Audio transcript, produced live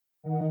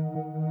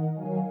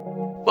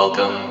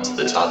Welcome to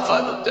the Top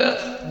 5 of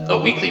Death, a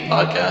weekly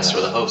podcast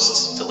where the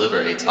hosts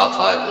deliver a top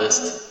 5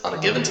 list on a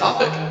given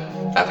topic.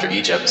 After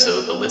each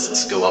episode, the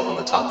lists go up on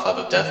the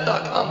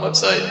top5ofdeath.com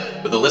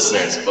website, where the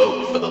listeners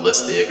vote for the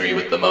list they agree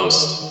with the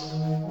most.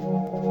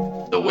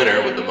 The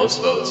winner with the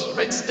most votes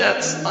writes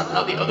deaths on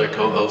how the other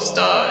co-hosts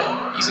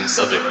die, using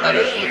subject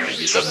matter from the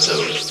previous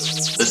episode.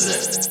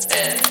 Listen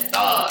and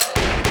die.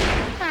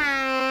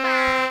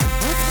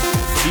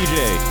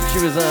 DJ. She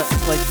was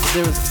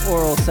there was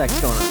oral sex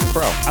going on.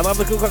 Bro, I love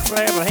the Ku Klux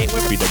Klan, but I hate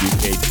women.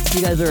 BWK.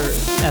 You guys are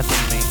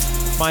effing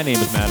me. My name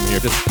is Madam here,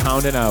 just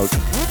pounding out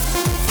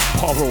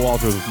Barbara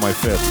Walters with my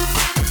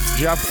fist.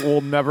 Jeff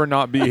will never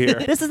not be here.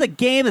 This is a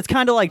game that's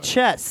kind of like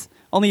chess,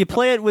 only you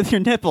play it with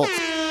your nipples.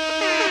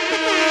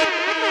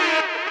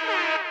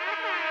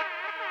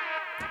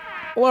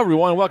 Hello,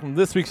 everyone. Welcome to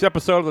this week's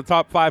episode of the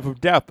Top 5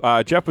 of Death.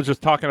 Jeff was just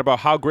talking about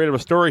how great of a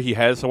story he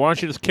has, so why don't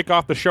you just kick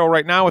off the show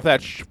right now with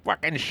that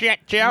fucking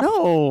shit, Jeff?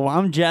 No,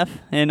 I'm Jeff,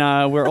 and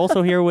we're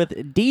also here with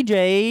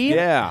DJ.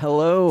 Yeah.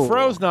 Hello.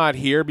 Fro's not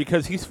here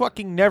because he's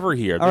fucking never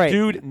here. The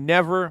dude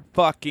never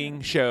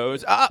fucking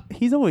shows up.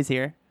 He's always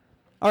here.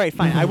 All right,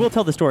 fine. I will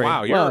tell the story.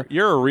 Wow,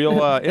 you're a real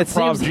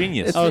improv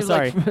genius.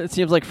 Sorry. It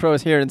seems like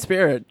Fro's here in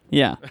spirit.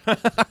 Yeah.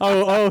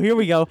 oh, here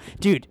we go.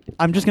 Dude,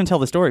 I'm just going to tell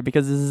the story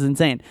because this is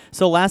insane.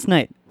 So last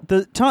night,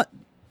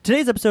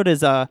 today's episode is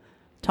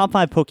Top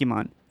 5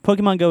 Pokemon.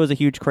 Pokemon Go is a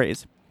huge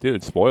craze.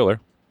 Dude,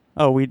 spoiler.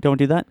 Oh, we don't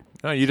do that?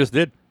 No, you just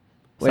did.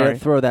 Way Sorry. to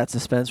throw that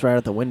suspense right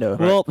out the window.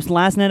 Well,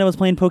 last night I was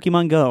playing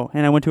Pokemon Go,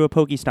 and I went to a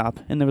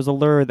Pokestop, and there was a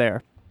lure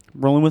there.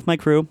 Rolling with my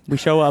crew. We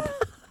show up,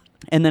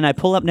 and then I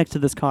pull up next to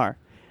this car,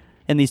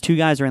 and these two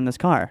guys are in this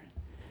car.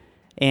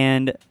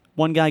 And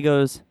one guy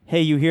goes,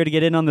 "Hey, you here to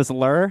get in on this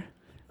lure?"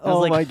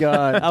 Oh, my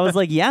God. I was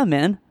like, "Yeah,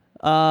 man.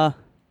 I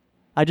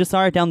just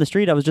saw it down the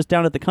street. I was just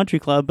down at the country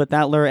club, but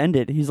that lure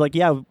ended." He's like,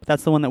 "Yeah,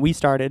 that's the one that we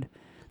started.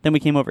 Then we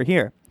came over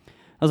here."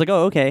 I was like,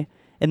 "Oh, okay."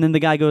 And then the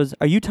guy goes,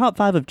 "Are you Top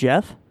 5 of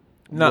Jeff?"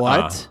 Nuh-uh.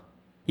 What?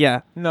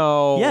 Yeah.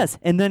 No. Yes.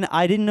 And then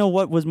I didn't know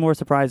what was more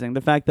surprising,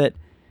 the fact that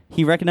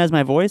he recognized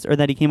my voice or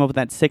that he came up with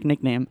that sick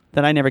nickname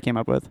that I never came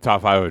up with.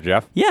 Top 5 of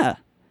Jeff? Yeah.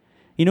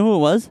 You know who it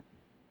was?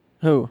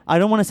 Who? I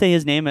don't want to say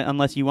his name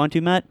unless you want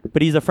to, Matt,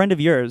 but he's a friend of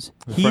yours.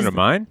 A friend of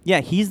mine?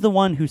 Yeah, he's the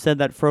one who said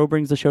that Fro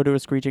brings the show to a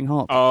screeching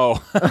halt.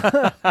 Oh.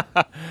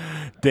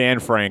 Dan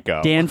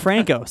Franco. Dan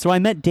Franco. So I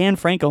met Dan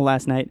Franco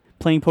last night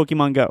playing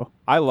Pokemon Go.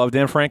 I love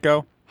Dan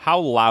Franco. How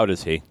loud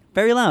is he?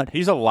 Very loud.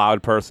 He's a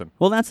loud person.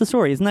 Well, that's the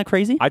story. Isn't that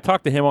crazy? I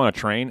talked to him on a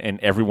train, and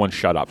everyone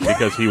shut up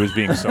because he was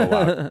being so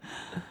loud.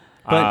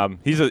 But-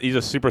 He's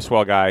a super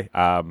swell guy.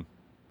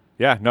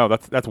 Yeah, no,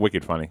 that's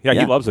wicked funny. Yeah,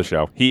 Yeah. he loves the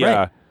show.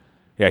 Right.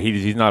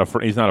 He's not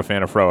a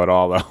fan of Fro at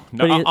all though.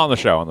 No, But he- on the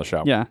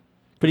show. Yeah.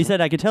 But he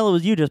said, I could tell it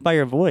was you just by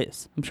your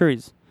voice. I'm sure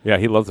he's Yeah,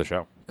 he loves the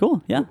show.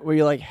 cool. Yeah. Were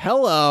you like,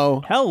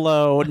 hello?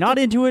 Hello. Not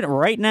into it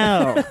right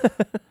now.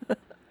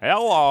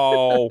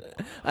 Hello.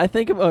 I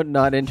think about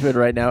not into it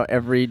right now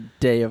every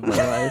day of my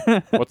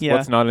life. Yeah.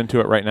 What's not into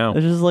it right now?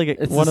 It's just like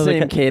It's one the of the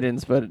same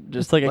cadence, but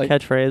just like a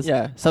catchphrase.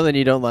 Yeah, something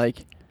you don't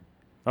like.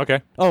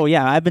 Okay. Oh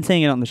yeah, I've been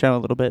saying it on the show a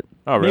little bit.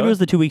 Oh, really? Maybe it was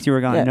the 2 weeks you were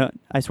gone. Yeah. No,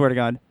 I swear to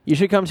God. You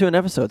should come to an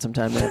episode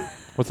sometime, man.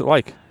 What's it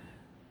like?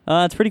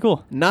 It's pretty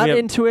cool. Not We have-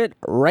 into it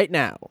right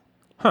now.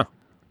 Huh.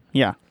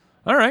 Yeah.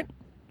 All right.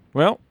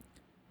 Well,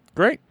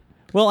 great.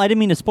 Well, I didn't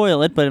mean to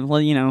spoil it, but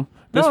well, you know,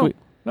 this No, week.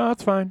 no,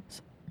 that's fine.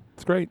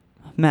 It's great.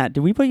 Matt, did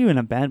we put you in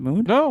a bad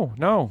mood?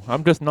 No,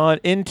 I'm just not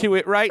into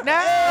it right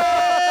now.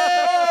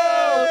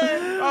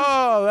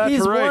 Oh, that's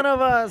He's right. one of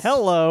us.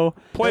 Hello.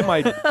 Play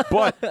my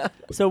butt.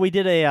 So we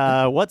did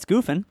a What's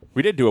Goofing?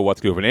 We did do a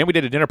What's Goofing, and we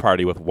did a dinner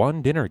party with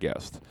one dinner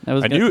guest. That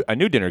was a good.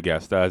 new dinner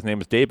guest. His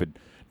name is David.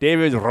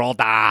 David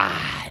Rolda.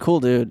 Cool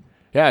dude.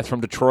 Yeah, it's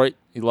from Detroit.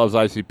 He loves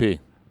ICP.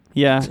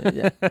 Yeah.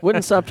 Yeah.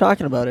 Wouldn't stop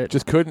talking about it.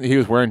 Just couldn't. He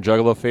was wearing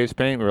Juggalo face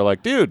paint. We were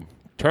like, dude,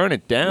 turn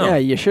it down. Yeah,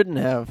 you shouldn't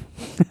have.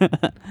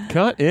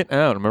 Cut it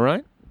out. Am I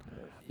right?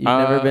 You've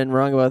never been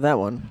wrong about that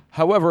one.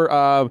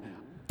 However,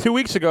 2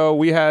 weeks ago,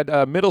 we had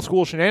middle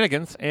school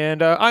shenanigans,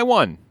 and I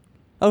won.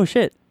 Oh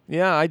shit.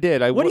 Yeah, I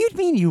did. What do you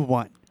mean you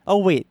won? Oh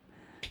wait.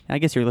 I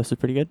guess your list is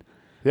pretty good.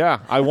 Yeah,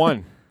 I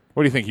won.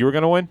 What do you think? You were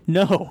going to win?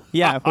 No.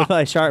 Yeah. Was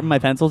I sharpened my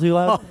pencil too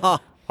loud?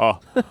 Oh,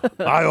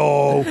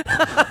 I-oh.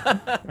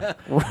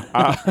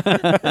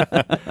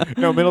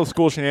 No, middle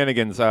school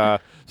shenanigans.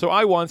 So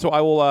I won. So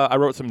I will. I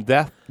wrote some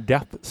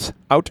deaths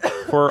out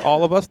for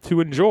all of us to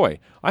enjoy.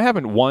 I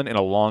haven't won in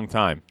a long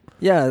time.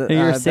 Yeah.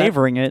 You're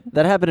savoring it.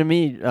 That happened to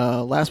me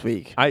last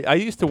week. I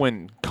used to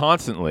win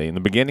constantly in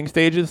the beginning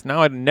stages.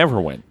 Now I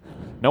never win.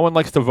 No one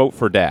likes to vote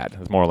for dad.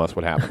 Is more or less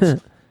what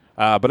happens.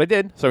 But I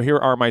did. So here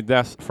are my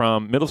deaths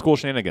from middle school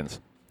shenanigans.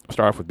 I'll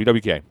start off with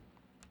BWK.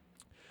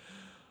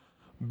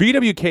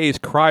 BWK's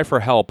cry for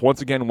help once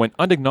again went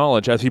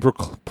unacknowledged as he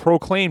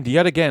proclaimed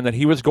yet again that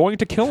he was going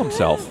to kill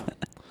himself.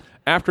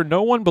 After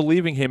no one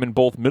believing him in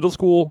both middle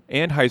school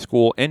and high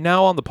school, and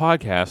now on the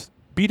podcast,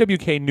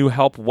 BWK knew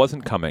help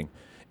wasn't coming.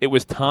 It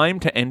was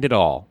time to end it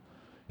all.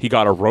 He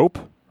got a rope,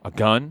 a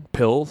gun,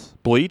 pills,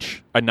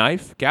 bleach, a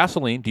knife,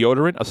 gasoline,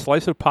 deodorant, a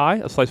slice of pie,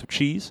 a slice of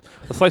cheese,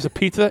 a slice of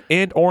pizza,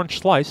 and orange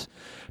slice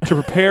to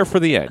prepare for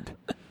the end.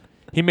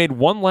 He made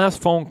one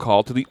last phone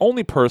call to the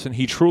only person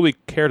he truly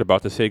cared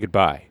about to say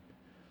goodbye.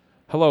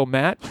 Hello,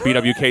 Matt,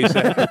 BWK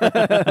said.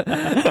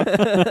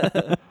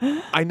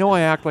 I know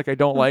I act like I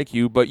don't like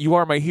you, but you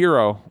are my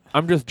hero.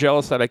 I'm just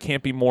jealous that I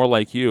can't be more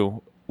like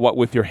you. What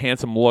with your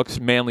handsome looks,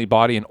 manly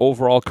body, and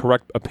overall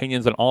correct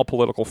opinions on all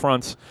political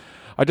fronts.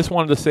 I just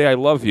wanted to say I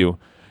love you.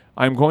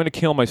 I'm going to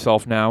kill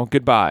myself now.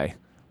 Goodbye.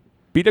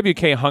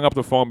 BWK hung up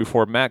the phone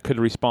before Matt could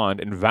respond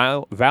and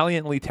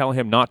valiantly tell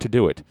him not to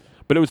do it.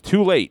 But it was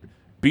too late.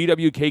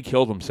 BWK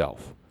killed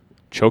himself,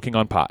 choking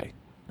on pie.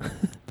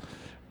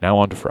 Now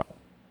on to Fro.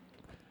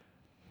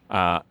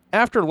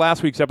 After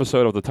last week's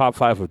episode of the Top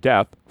 5 of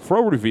Death,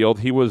 Fro revealed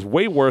he was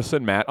way worse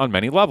than Matt on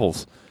many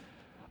levels.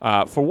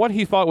 For what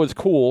he thought was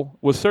cool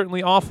was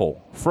certainly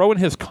awful. Fro and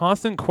his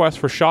constant quest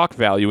for shock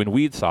value in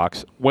weed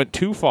socks went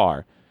too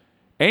far.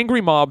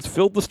 Angry mobs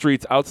filled the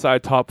streets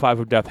outside Top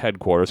 5 of Death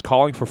headquarters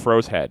calling for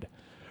Fro's head.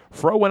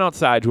 Fro went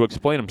outside to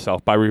explain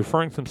himself by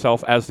referring to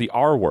himself as the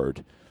R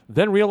word.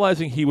 Then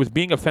realizing he was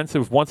being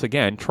offensive once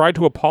again, tried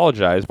to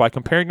apologize by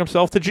comparing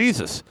himself to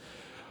Jesus.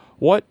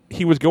 What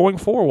he was going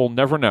for, we'll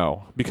never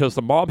know, because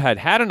the mob had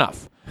had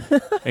enough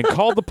and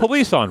called the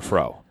police on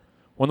Fro.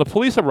 When the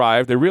police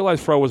arrived, they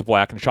realized Fro was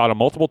black and shot him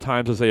multiple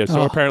times as they had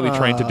so apparently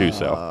trained to do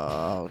so.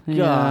 Oh,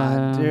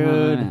 God,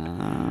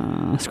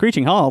 dude.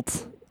 Screeching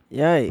halt.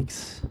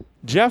 Yikes.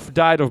 Jeff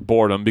died of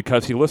boredom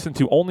because he listened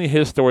to only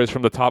his stories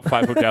from the Top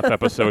 5 of Death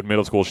episode,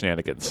 Middle School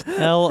Shenanigans.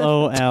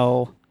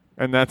 LOL.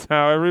 And that's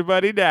how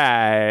everybody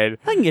died.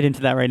 I can get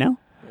into that right now.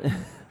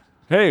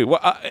 Hey, well,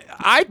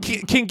 I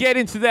can get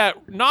into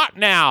that not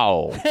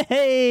now.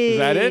 Hey. Is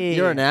that it?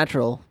 You're a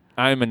natural.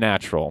 I'm a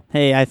natural.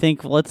 Hey, I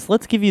think let's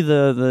give you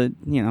the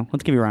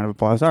let's give you a round of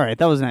applause. All right,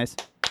 that was nice.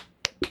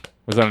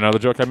 Was that another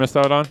joke I missed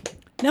out on?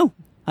 No,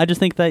 I just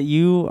think that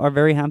you are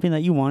very happy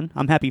that you won.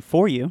 I'm happy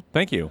for you,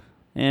 Thank you.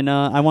 and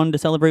I wanted to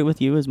celebrate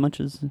with you as much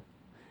as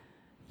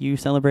you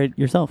celebrate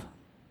yourself.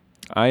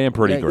 I am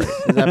pretty Yikes. great.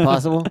 Is that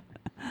possible?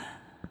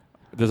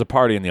 There's a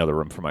party in the other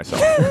room for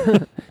myself.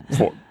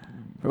 For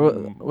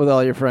With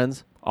all your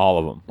friends? all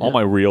of them. All Yeah.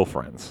 my real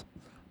friends.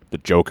 The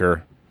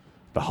Joker,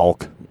 the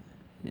Hulk,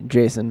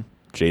 Jason.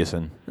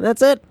 Jason,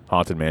 That's it?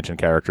 Haunted Mansion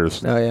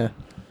characters, Oh, yeah.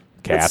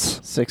 cats.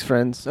 That's 6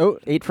 friends. Oh,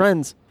 8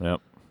 friends.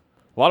 Yep.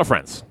 A lot of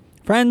friends.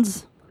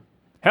 Friends.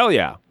 Hell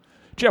yeah.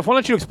 Jeff, why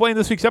don't you explain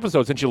this week's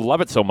episode since you love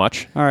it so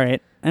much? All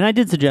right, and I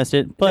did suggest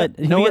it, but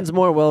No one's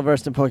more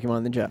well-versed in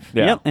Pokemon than Jeff.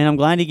 Yeah. Yep, and I'm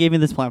glad he gave me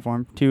this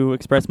platform to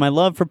express my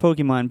love for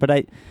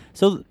Pokemon.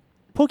 So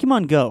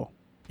Pokemon Go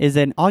is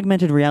an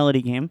augmented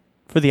reality game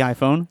for the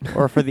iPhone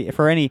or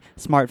for any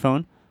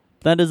smartphone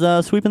that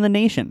is sweeping the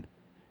nation.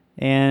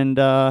 And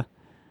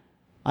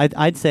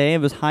I'd say it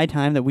was high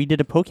time that we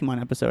did a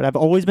Pokemon episode. I've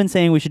always been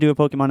saying we should do a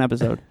Pokemon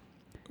episode.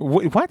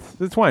 What?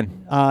 That's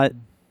when?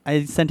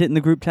 I sent it in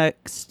the group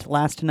text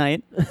last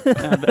night.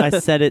 But I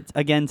said it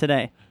again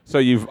today. So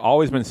you've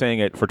always been saying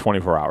it for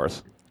 24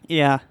 hours.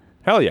 Yeah.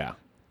 Hell yeah.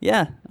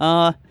 Yeah.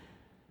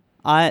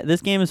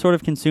 This game has sort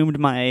of consumed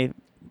my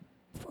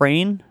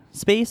brain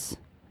space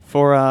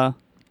for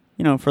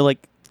for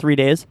like 3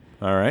 days.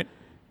 All right.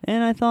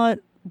 And I thought,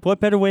 what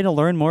better way to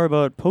learn more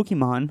about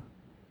Pokemon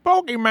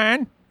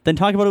Pokemon. than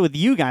talk about it with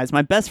you guys,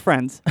 my best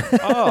friends.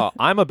 Oh,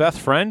 I'm a best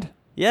friend?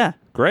 Yeah.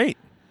 Great.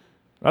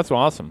 That's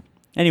awesome.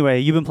 Anyway,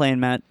 you've been playing,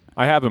 Matt.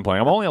 I have been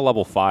playing. I'm only at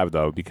level 5,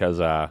 though, because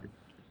I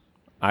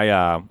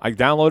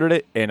downloaded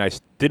it, and I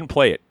didn't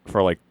play it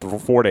for like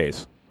 4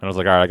 days. And I was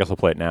like, all right, I guess I'll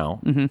play it now.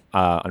 Mm-hmm.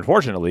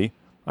 Unfortunately,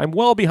 I'm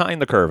well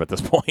behind the curve at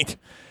this point.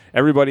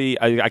 Everybody,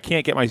 I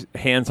can't get my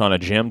hands on a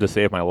gym to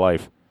save my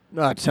life.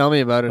 Oh, tell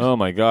me about it. Oh,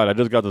 my God. I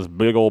just got this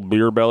big old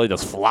beer belly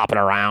just flopping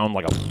around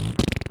like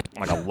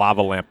a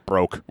lava lamp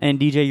broke. And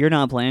DJ, you're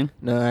not playing.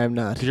 No, I'm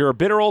not. Because you're a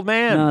bitter old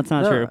man. No, that's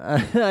not true.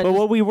 I But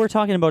what we were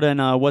talking about in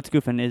What's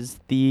Goofing is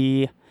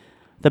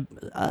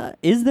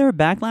is there a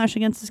backlash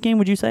against this game,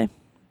 would you say?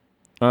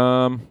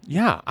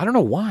 Yeah, I don't know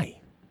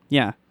why.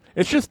 Yeah.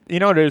 It's just, you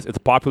know what it is? It's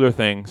a popular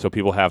thing, so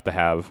people have to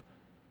have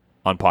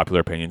unpopular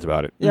opinions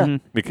about it. Yeah,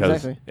 Mhm.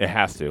 Because exactly. it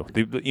has to.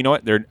 You know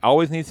what? There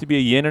always needs to be a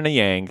yin and a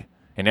yang,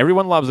 and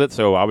everyone loves it,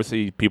 so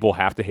obviously people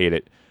have to hate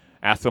it.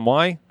 Ask them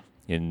why,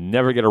 you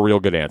never get a real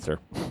good answer.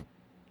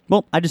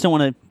 Well, I just don't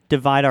want to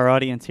divide our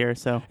audience here,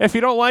 so. If you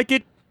don't like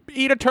it,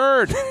 eat a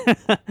turd.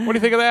 What do you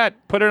think of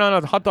that? Put it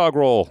on a hot dog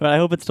roll. But I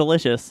hope it's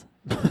delicious.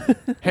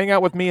 Hang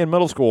out with me in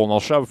middle school, and I'll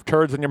shove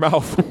turds in your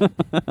mouth.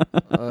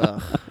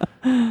 Ugh.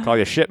 Call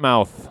you shit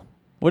mouth.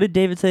 What did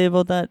David say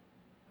about that?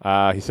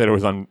 He said it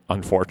was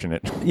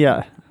unfortunate,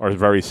 Yeah. or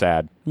very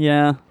sad.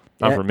 Yeah.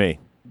 Not Yeah. for me.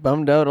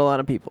 Bummed out a lot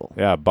of people.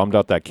 Yeah, bummed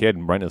out that kid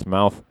right in his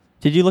mouth.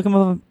 Did you look him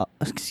up?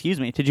 Excuse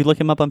me. Did you look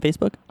him up on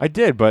Facebook? I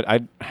did, but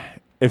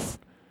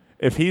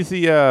if he's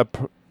the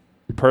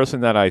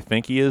person that I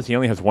think he is, he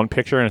only has one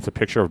picture, and it's a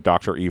picture of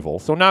Dr. Evil.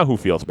 So now who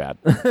feels bad?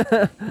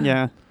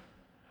 Yeah.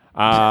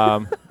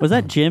 Um, Was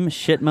that Jim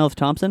Shitmouth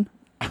Thompson?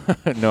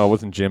 no, it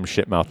wasn't Jim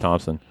Shitmouth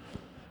Thompson.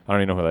 I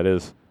don't even know who that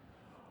is.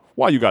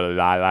 Why you gotta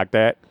lie like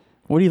that?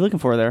 What are you looking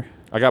for there?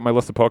 I got my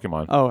list of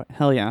Pokemon. Oh,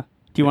 hell yeah.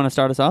 Do you want to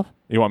start us off?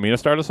 You want me to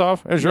start us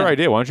off? It's your Yeah.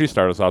 idea. Why don't you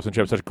start us off since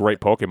you have such great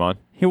Pokemon?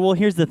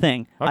 Here's the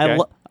thing. Okay.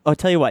 I'll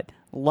tell you what.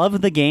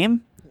 Love the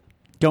game.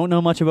 Don't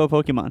know much about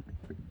Pokemon.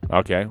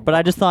 Okay. But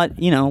I just thought, How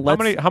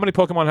many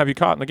Pokemon have you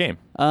caught in the game?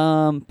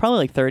 probably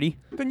like 30.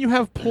 Then you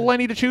have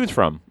plenty to choose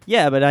from.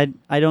 Yeah, but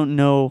I don't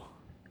know.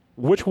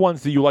 Which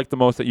ones do you like the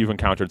most that you've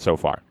encountered so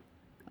far?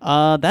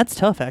 That's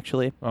tough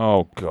actually.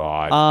 Oh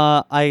God.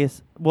 I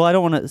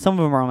don't want to. Some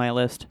of them are on my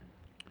list.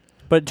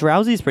 But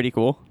Drowsy's pretty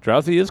cool.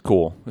 Drowsy is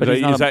cool. But Is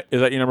he's not that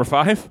your number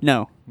 5?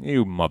 No.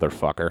 You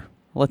motherfucker.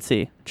 Let's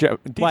see.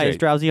 DJ, Why, is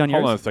Drowsy on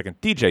Hold yours? on a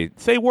second. DJ,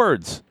 say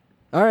words.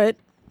 All right.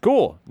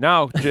 Cool.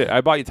 Now,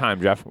 I bought you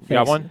time, Jeff. You got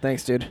Thanks. one?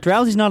 Thanks, dude.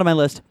 Drowsy's not on my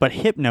list, but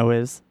Hypno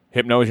is.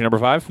 Hypno is your number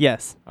 5?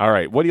 Yes. All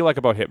right. What do you like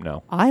about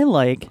Hypno?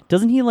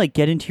 Doesn't he like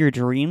get into your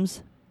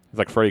dreams? It's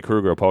like Freddy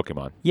Krueger of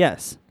Pokemon.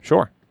 Yes.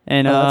 Sure.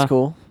 And Oh, that's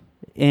cool.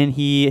 And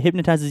he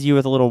hypnotizes you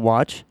with a little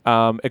watch.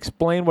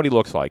 Explain what he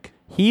looks like.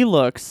 He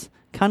looks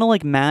kind of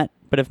like Matt,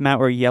 but if Matt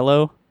were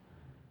yellow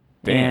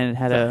Damn. and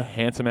had That's a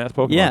handsome-ass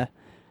Pokemon. yeah.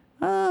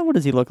 What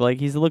does he look like?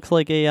 He looks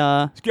like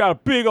a He's got a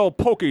big old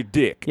Poke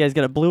dick. yeah. He's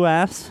got a blue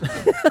ass.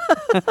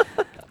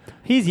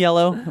 He's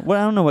yellow.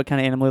 Well, I don't know what kind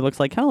of animal he looks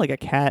like. Kind of like a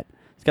cat.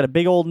 He's got a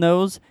big old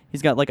nose.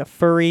 He's got like a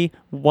furry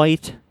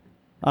white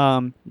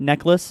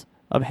necklace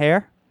of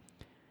hair,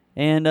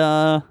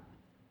 and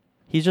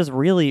he's just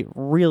really,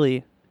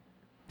 really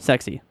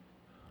sexy.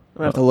 I'm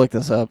gonna have to look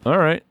this up. All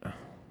right.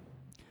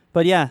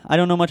 But yeah, I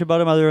don't know much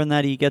about him other than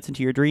that he gets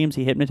into your dreams,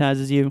 he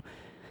hypnotizes you,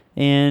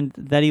 and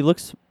that he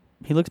looks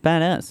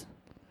badass.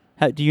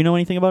 Do you know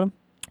anything about him?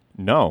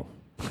 No.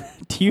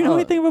 Do you know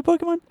anything about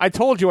Pokemon? I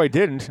told you I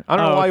didn't. I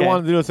don't know why you okay.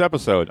 wanted to do this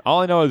episode.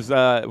 All I know is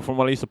from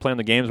when I used to play in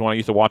the games and when I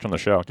used to watch on the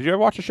show. Did you ever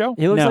watch the show?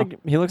 He looks No.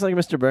 like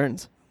Mr.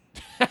 Burns.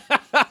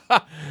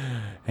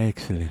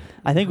 Excellent.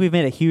 I think we've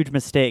made a huge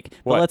mistake.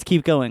 But What? let's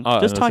keep going. In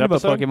Just this talking about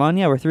episode? Pokemon.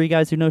 Yeah, we're three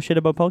guys who know shit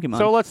about Pokemon.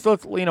 So let's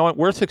you know what,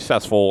 we're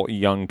successful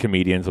young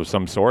comedians of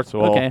some sort.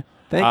 So Okay.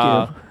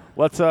 Thank you.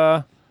 Let's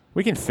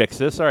we can fix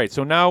this. All right.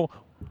 So now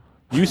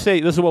you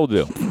say this is what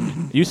we'll do.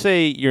 You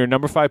say your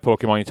number 5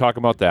 Pokemon. You talk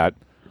about that,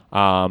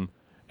 and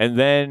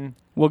then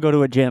we'll go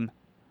to a gym.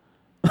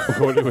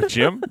 we'll go to a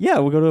gym. Yeah,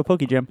 we'll go to a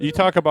Poke Gym. You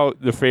talk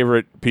about the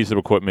favorite piece of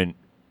equipment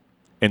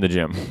in the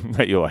gym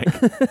that you like.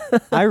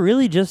 I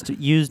really just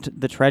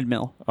used the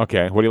treadmill.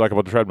 Okay. What do you like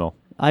about the treadmill?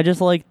 I just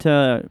like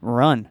to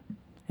run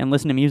and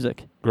listen to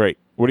music. Great.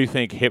 What do you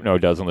think Hypno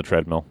does on the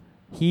treadmill?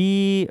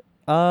 He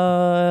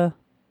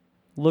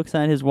looks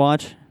at his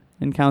watch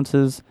and counts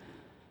his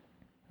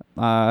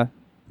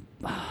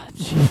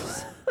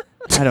jeez.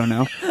 I don't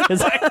know.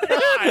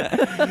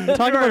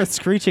 Talk about a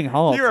screeching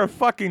halt. You're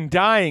fucking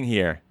dying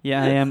here.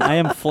 Yeah, I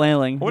am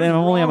flailing. What Then is I'm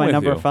only on wrong my with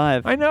number you?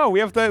 5. I know. We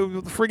have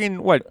to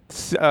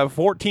friggin'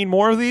 14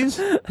 more of these?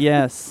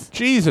 Yes.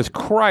 Jesus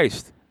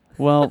Christ.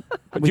 Well,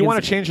 Do you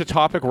want to change the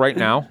topic right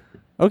now?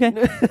 Okay.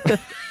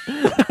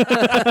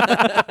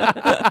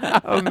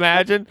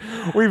 Imagine.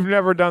 We've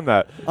never done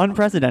that.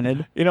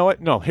 Unprecedented. You know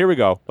what? No, here we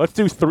go. Let's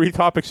do 3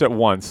 topics at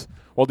once.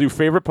 We'll do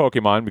favorite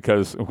Pokemon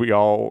because we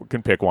all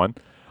can pick one.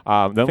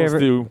 Then let's Favorite-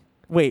 do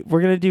Wait,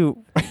 we're gonna do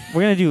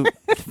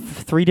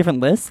 3 different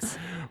lists.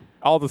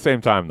 all at the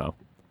same time, though.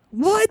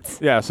 What?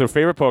 Yeah, so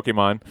favorite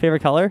Pokemon.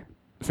 Favorite color?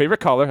 Favorite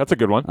color. That's a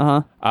good one.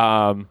 Uh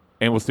huh.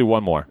 And let's do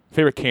one more.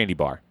 Favorite candy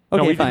bar.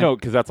 Okay, no, we fine. No,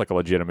 because that's like a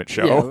legitimate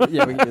show.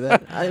 Yeah, we can do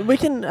that.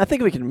 I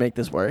think we can make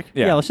this work.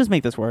 Yeah. Let's just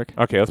make this work.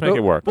 Okay, let's make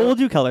it work. But we'll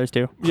do colors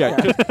too. Yeah,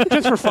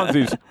 just for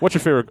funsies. What's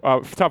your favorite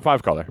top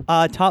 5 color?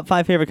 Top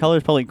 5 favorite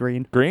colors probably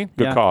green. Green.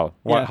 Good Yeah. call.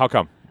 Why, Yeah. How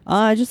come?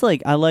 I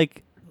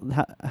like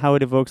how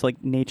it evokes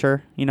like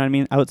nature. You know what I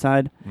mean?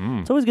 Outside.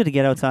 Mm. It's always good to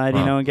get outside.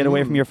 You know, and get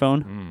away from your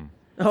phone.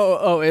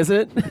 Oh, is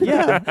it?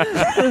 Yeah.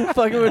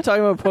 Fucking, we're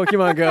talking about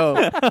Pokemon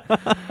Go.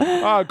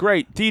 Oh,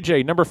 great.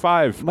 DJ, number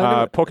 5. My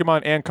number-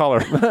 Pokemon and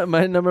color.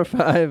 My number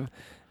 5.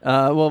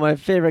 Well, my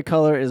favorite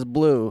color is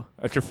blue.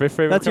 That's your fifth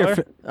favorite That's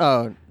color?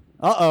 your. Oh,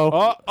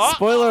 Uh-oh.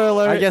 spoiler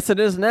alert! I guess it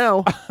is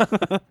now.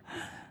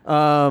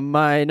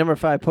 My number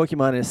 5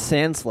 Pokemon is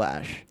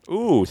Sandslash.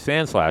 Ooh,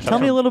 Sandslash. Tell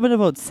me a little bit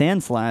about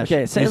Sandslash.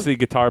 Okay, He's the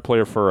guitar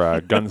player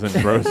for Guns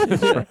N'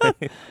 Roses.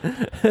 Right?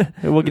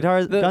 Well,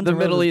 guitars. Guns the N'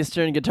 Middle Roses,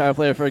 Eastern guitar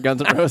player for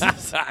Guns N'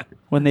 Roses.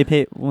 when they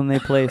play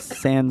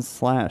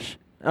Sandslash.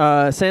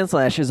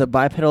 Sandslash is a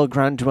bipedal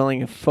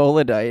ground-dwelling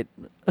Folidite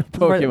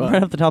Pokemon.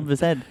 Right off the top of his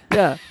head.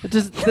 Yeah,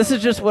 this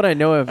is just what I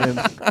know of him.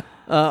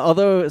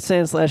 Although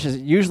Sandslash is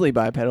usually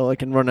bipedal, it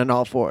can run on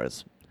all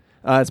 4s.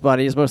 Its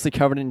body is mostly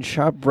covered in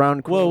sharp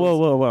brown quills.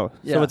 Whoa.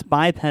 Yeah. So it's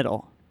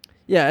bipedal.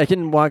 Yeah, it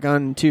can walk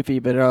on 2 feet,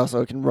 but it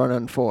also can run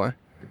on 4.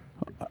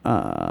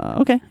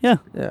 Okay, yeah.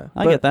 Yeah,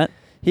 I get that.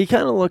 He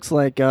kind of looks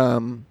like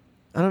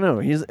I don't know.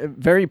 He's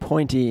very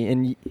pointy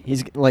and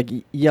he's like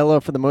yellow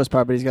for the most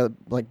part, but he's got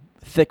like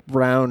thick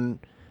brown.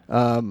 He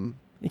kind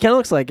of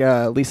looks like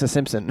Lisa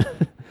Simpson,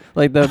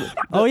 like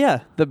Oh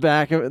yeah. the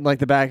back of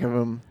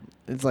him.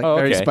 It's like Oh,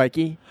 very okay.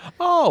 spiky,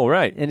 Oh,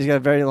 right. and he's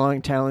got very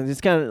long talons.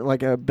 He's kind of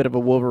like a bit of a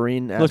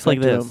Wolverine. Looks like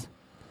aspect to this. him.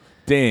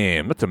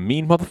 Damn, that's a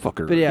mean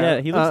motherfucker. But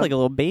yeah, he looks like a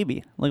little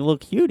baby, like a little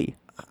cutie.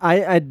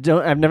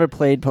 I've never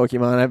played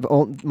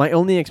Pokemon. My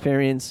only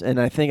experience, and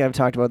I think I've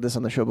talked about this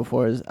on the show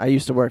before, is I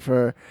used to work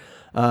for.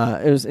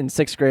 It was in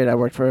 6th grade. I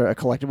worked for a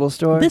collectibles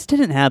store. This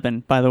didn't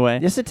happen, by the way.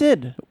 Yes, it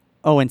did.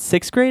 Oh, in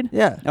 6th grade?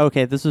 Yeah.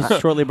 Okay, this was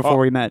shortly before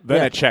we met. Then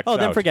Yeah. it checks Oh,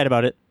 then out. forget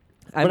about it.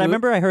 I But I moved-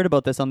 remember I heard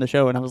about this on the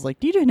show, and I was like,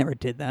 DJ never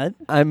did that.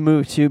 I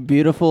moved to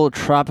beautiful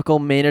tropical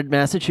Maynard,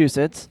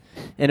 Massachusetts,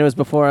 and it was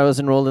before I was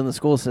enrolled in the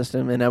school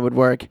system, and I would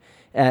work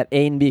at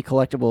A&B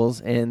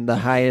Collectibles, and the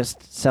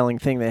highest selling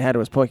thing they had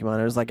was Pokemon.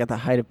 It was like at the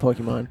height of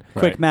Pokemon.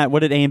 Quick, Right. Matt, what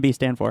did A and B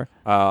stand for?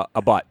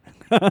 A butt.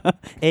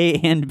 A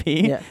and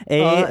B? Yeah.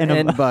 A and a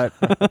and butt.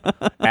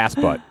 Ass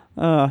butt.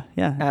 yeah.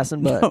 Ass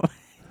and butt.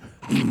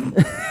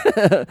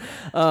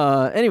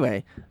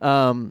 Anyway,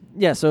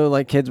 yeah, so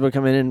like kids would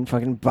come in and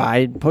fucking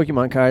buy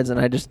Pokemon cards, and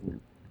I just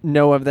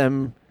know of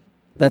them.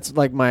 That's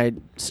like my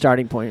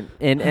starting point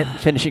and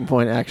finishing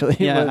point, actually.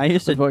 Yeah, with, I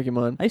used with to-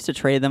 Pokemon. I used to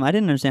trade them. I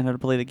didn't understand how to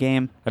play the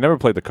game. I never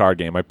played the card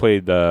game. I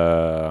played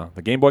the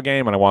Game Boy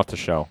game, and I watched the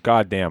show.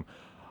 God damn.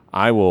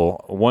 I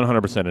will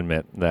 100%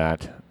 admit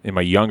that in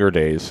my younger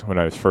days, when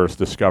I was first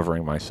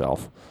discovering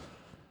myself,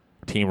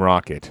 Team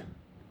Rocket,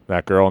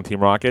 that girl in Team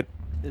Rocket,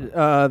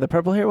 The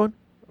purple hair one?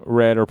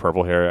 red or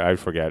purple hair, I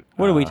forget.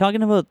 What are we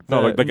talking about?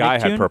 No, like the guy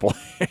had Nicktoon? purple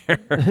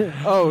hair.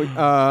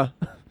 Oh,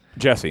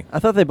 Jesse. I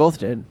thought they both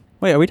did.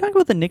 Wait, are we talking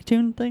about the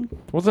Nicktoon thing?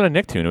 It wasn't a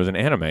Nicktoon. It was an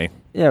anime.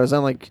 Yeah, it was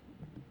on like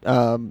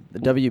the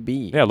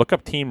WB. Yeah, look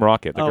up Team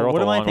Rocket, the Oh, girl with what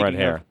the am I long red thinking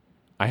hair. of?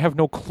 I have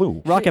no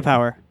clue. Rocket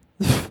Power.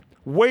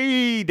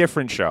 Way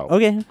different show.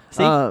 Okay.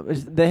 See?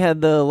 They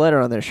had the letter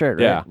on their shirt,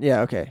 right? Yeah.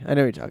 Yeah, okay. I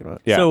know what you're talking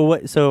about. Yeah. So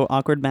what? So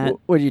awkward, Matt.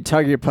 Would you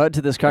tug your pud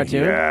to this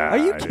cartoon? Are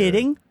you dude.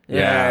 kidding?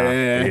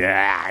 Yeah.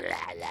 Yeah.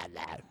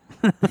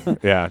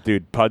 Yeah,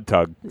 dude, pud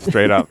tug.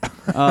 Straight up.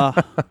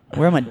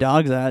 Where are my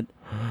dogs at?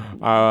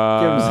 Give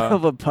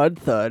himself a pud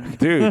thud.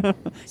 Dude.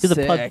 He's a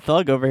pud Sick.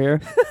 thug over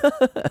here.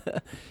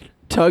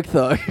 Tug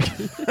thug.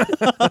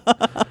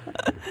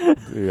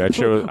 Dude, that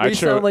show. We I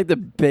sound like the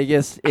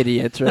biggest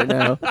idiots right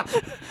now.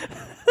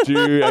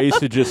 Dude, I used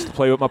to just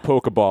play with my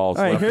Pokeballs.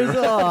 All right,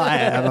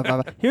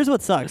 left here's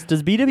what sucks.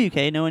 Does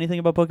BWK know anything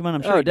about Pokemon?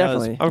 I'm sure Oh, he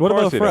does. definitely. Of What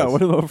course about he Fro? does.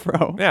 What about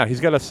Fro? Yeah,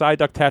 he's got a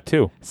Psyduck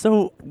tattoo.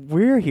 So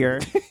we're here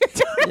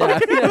Yeah.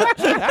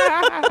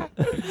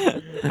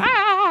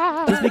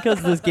 just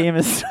because this game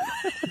is.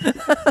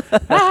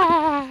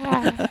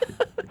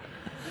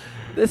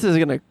 This is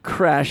gonna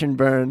crash and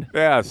burn.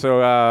 Yeah,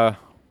 so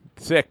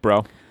sick,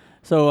 bro.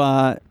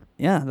 So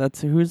yeah,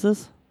 that's who's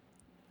this?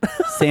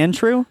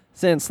 Sandshrew?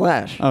 Sand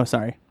slash. Oh,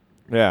 sorry.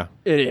 Yeah.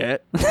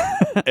 Idiot.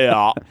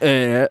 Yeah.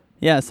 Idiot.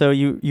 Yeah, so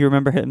you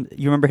remember him?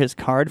 You remember his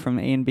card from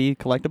A and B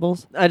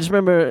Collectibles? I just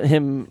remember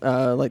him,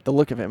 like the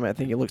look of him. I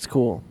think he looks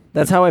cool.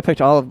 That's how I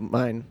picked all of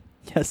mine.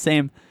 Yeah,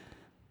 same.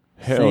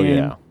 Hell Same.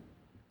 yeah.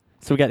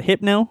 So we got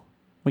Hypno,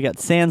 we got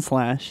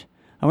Sandslash.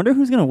 I wonder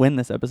who's gonna win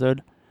this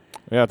episode.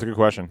 Yeah, that's a good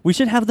question. We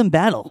should have them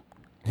battle.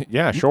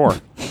 Yeah, sure.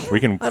 We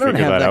can I don't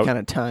figure have that out. kind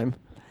of time.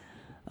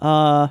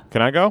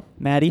 Can I go?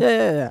 Maddie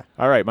Yeah.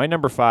 All right, my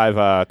number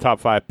 5, top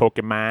 5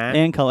 Pokemon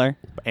and color.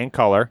 and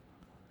color,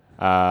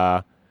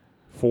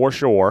 for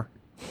sure,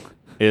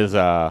 is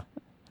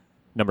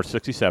number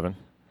 67,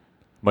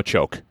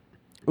 Machoke.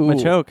 Ooh,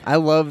 Machoke. I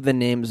love the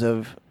names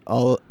of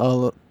all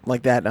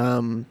like that.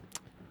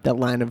 That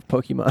line of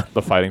Pokemon.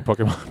 The fighting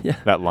Pokemon. Yeah.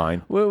 That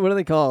line. What are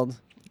they called?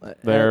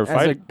 They're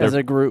as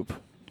a group.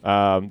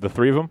 The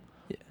three of them.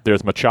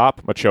 There's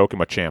Machop, Machoke,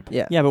 and Machamp.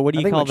 Yeah. Yeah, but what do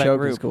I you think call that Machoke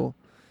group? is cool.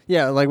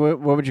 Yeah, like what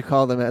would you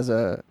call them as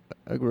a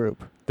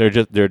group? They're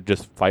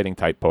just fighting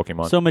type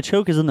Pokemon. So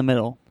Machoke is in the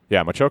middle.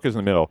 yeah, Machoke is in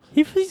the middle.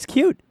 He's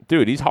cute.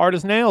 Dude, he's hard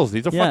as nails.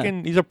 He's a Yeah.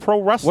 he's a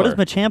pro wrestler. What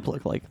does Machamp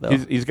look like though?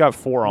 He's got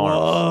 4 arms.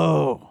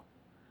 Whoa,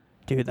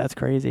 dude, that's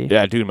crazy.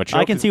 Yeah, dude, Machoke.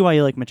 I can see why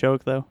you like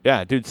Machoke though.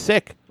 Yeah, dude,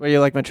 sick. Where you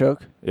like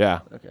Machoke? Yeah,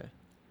 Okay.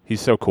 he's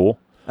so cool.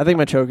 I think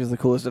Machoke is the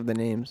coolest of the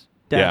names.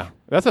 Yeah,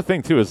 that's the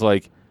thing too. Is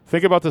like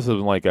think about this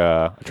in like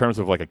in terms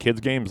of like a kid's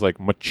game. Is like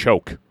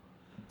Machoke.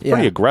 It's Yeah.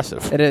 pretty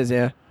aggressive. It is,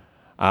 yeah.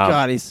 Um,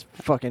 God,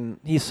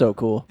 he's so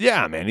cool.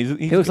 Yeah, man. He's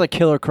He looks like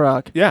Killer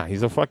Croc. yeah.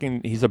 He's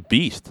a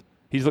beast.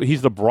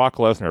 He's the Brock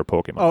Lesnar of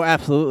Pokemon. Oh,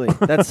 absolutely.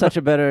 That's such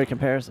a better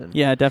comparison.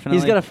 Yeah, definitely.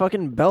 He's got a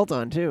fucking belt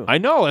on too. I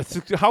know.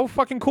 How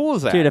fucking cool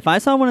is that? Dude, if I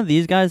saw one of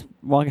these guys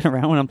walking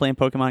around when I'm playing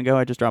Pokemon Go,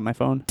 I'd just drop my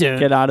phone. Dun.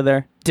 Get out of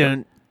there.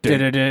 Dun, dun,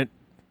 dun, dun.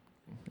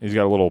 He's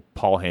got a little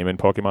Paul Heyman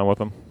Pokemon with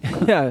him.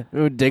 Yeah,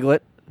 ooh, Diglett.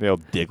 They'll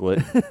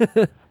Diglett.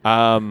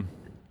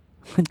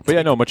 But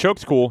yeah, no,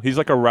 Machoke's cool. He's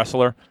like a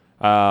wrestler.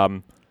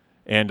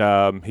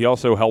 And he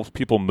also helps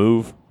people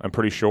move, I'm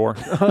pretty sure.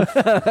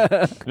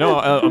 No,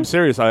 I'm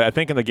serious. I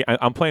think in the game,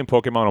 I'm playing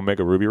Pokemon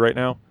Omega Ruby right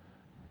now.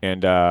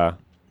 And I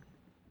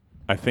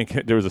think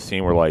there was a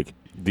scene where, like,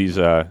 these,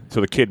 so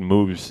the kid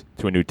moves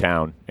to a new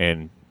town,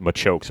 and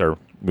Machokes are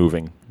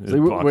moving. So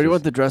where do you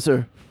want the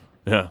dresser?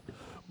 Yeah.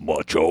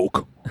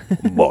 Machoke.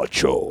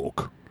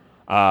 Machoke.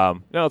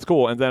 No, it's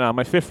cool. And then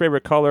my 5th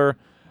favorite color,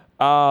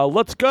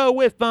 let's go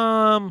with,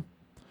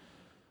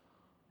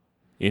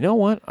 you know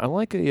what? I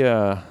like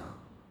I've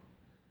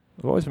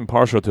always been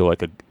partial to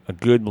like a a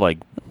good like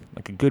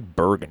a good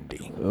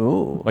burgundy,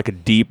 Ooh. like a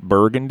deep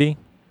burgundy.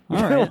 All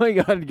Oh right. my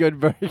God, good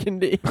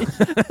burgundy.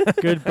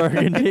 Good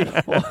burgundy.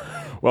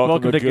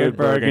 Welcome to Good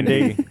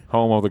Burgundy,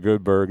 home of the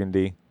Good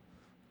Burgundy.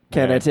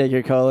 Can I Yeah. take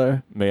your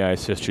color? May I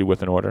assist you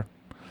with an order?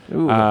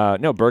 Ooh.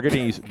 No,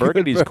 burgundy's cool.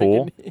 burgundy.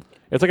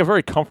 It's like a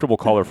very comfortable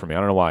color for me. I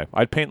don't know why.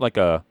 I'd paint like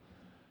not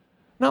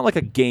like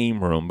a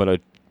game room, but a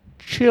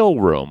chill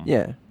room.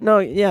 Yeah. No,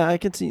 yeah, I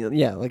can see.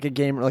 Yeah, like a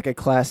game, like a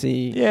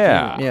classy.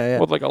 Yeah. Yeah.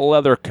 With like a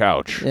leather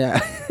couch Yeah.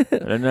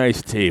 and a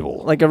nice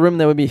table. Like a room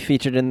that would be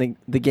featured in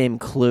the game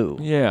Clue.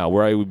 Yeah,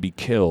 where I would be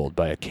killed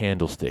by a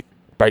candlestick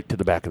right to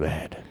the back of the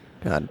head.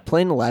 God,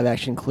 playing a live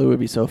action Clue would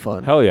be so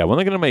fun. Hell yeah. When are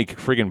they going to make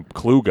friggin'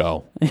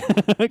 Clugo?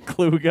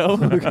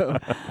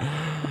 Clugo.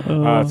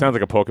 It sounds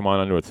like a Pokemon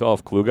unto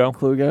itself. Clugo?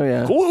 Clugo,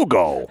 yeah.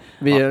 Clugo!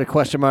 Be a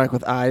question mark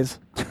with eyes.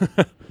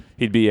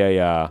 He'd be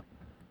a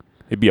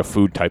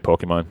food type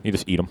Pokemon. You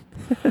just eat him.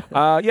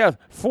 Yeah,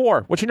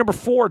 4. What's your number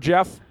 4,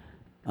 Jeff?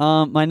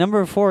 My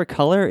number 4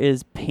 color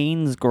is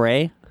Payne's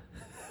Gray.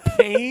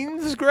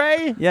 Payne's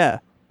Gray? Yeah.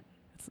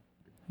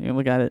 You can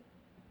look at it.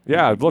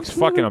 Yeah, it looks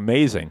fucking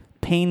amazing.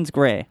 Payne's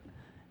Gray.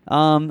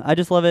 I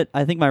just love it.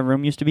 I think my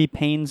room used to be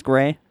Payne's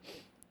Gray.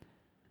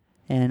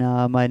 And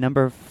my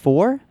number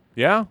 4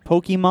 Yeah?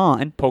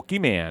 Pokemon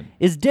Pokemon.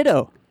 is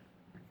Ditto.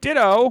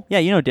 Ditto? Yeah,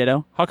 you know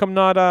Ditto. How come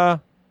not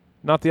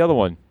the other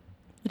one?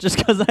 Just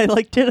because I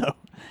like Ditto.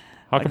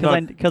 How come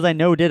not? Because I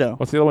know Ditto.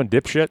 What's the other one?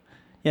 Dipshit?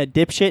 Yeah,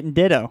 Dipshit and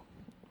Ditto.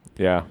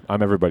 Yeah,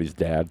 I'm everybody's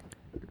dad.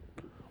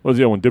 What's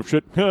the other one?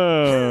 Dipshit?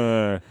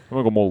 I'm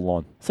gonna go mow the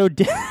lawn. So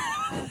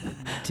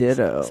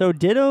Ditto. So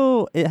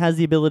Ditto, it has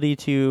the ability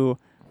to,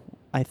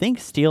 I think,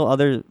 steal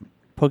other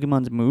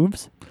Pokemon's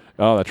moves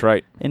Oh, that's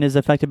right. and is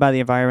affected by the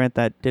environment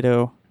that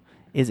Ditto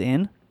is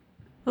in.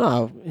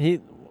 Oh,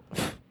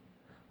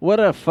 what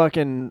a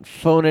fucking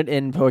phone it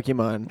in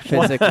Pokemon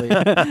physically.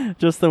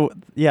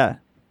 Yeah.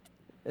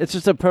 It's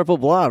just a purple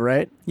blob,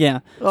 right? Yeah.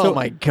 Oh so,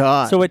 my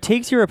God. So it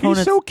takes your opponent's...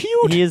 He's so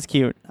cute. He is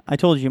cute. I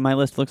told you, my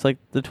list looks like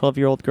the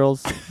 12-year-old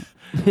girl's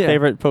Yeah.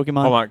 favorite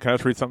Pokemon. Hold on, can I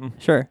just read something?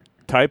 Sure.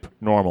 Type,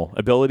 normal.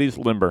 Abilities,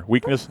 limber.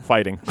 Weakness,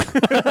 fighting.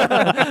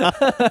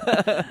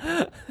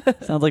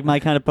 Sounds like my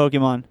kind of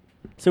Pokemon.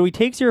 So he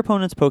takes your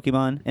opponent's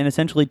Pokemon and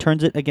essentially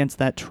turns it against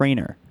that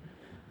trainer.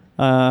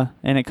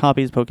 And it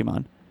copies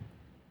Pokemon.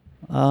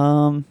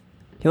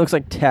 He looks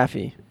like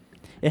Taffy.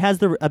 It has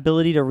the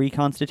ability to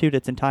reconstitute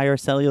its entire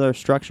cellular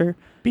structure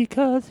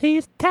Because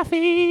he's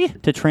taffy.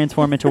 to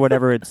transform into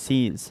whatever it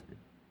sees.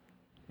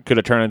 Could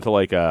it turn into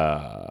like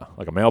a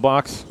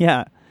mailbox?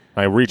 Yeah.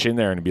 I reach in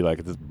there and it'd be like,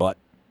 it's his butt.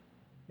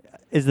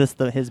 Is this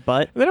his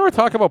butt? They never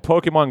talk about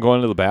Pokemon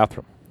going to the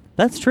bathroom.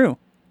 That's true.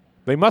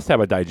 They must have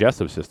a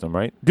digestive system,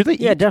 right? Do they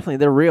Yeah, eat? definitely.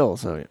 They're real.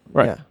 So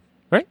Right. Yeah.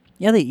 Right?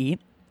 Yeah, they eat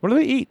What do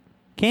they eat?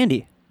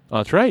 candy. Oh,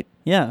 that's right.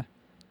 Yeah.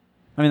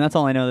 I mean, that's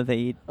all I know that they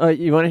eat.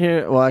 You want to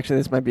hear? Well, actually,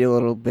 this might be a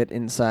little bit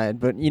inside,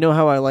 but you know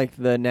how I like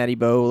the Natty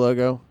Bow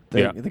logo?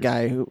 Yeah. The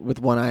guy with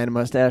one eye and a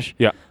mustache?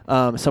 Yeah.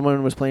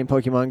 Someone was playing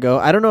Pokemon Go.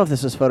 I don't know if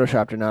this was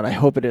photoshopped or not. I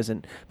hope it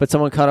isn't. But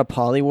someone caught a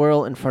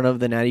Poliwhirl in front of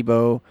the Natty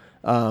Bow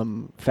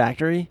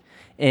factory,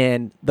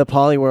 and the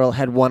Poliwhirl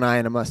had one eye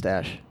and a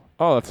mustache.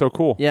 Oh, that's so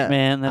cool. Yeah.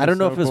 Man, that I don't is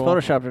know so if it was cool.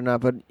 photoshopped or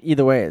not, but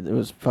either way, it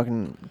was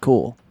fucking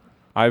cool.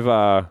 Have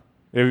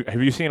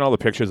you seen all the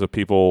pictures of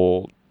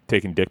people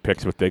taking dick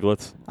pics with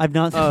Digletts? I've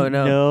not. Oh,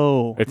 no.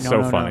 No. It's No,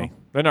 so no, funny. no.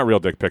 They're not real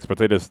dick pics, but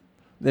it's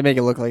They make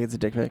it look like it's a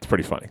dick pic.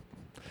 pretty funny.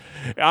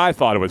 I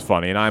thought it was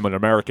funny, and I'm an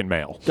American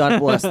male. God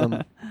bless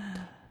them.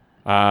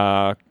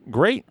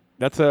 Great.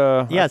 That's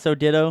a Yeah, so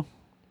Ditto.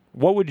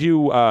 What would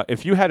you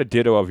if you had a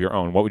Ditto of your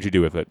own? What would you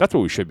do with it? That's what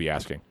we should be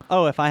asking.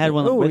 Oh, if I had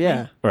one Oh, with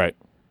yeah. me? Right.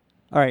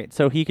 All right,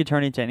 so he could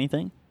turn into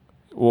anything?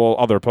 Well,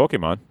 other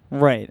Pokemon,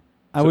 Right.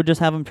 I So- would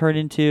just have him turn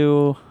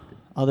into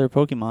other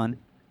Pokemon.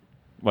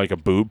 like a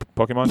boob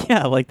Pokemon.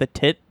 Yeah, like the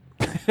tit.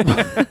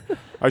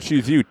 I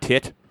choose you,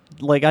 tit.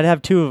 Like, I'd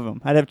have 2 of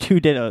them. I'd have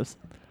 2 Dittos.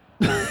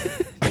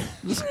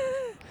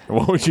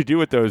 What would you do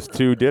with those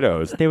 2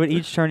 Dittos? They would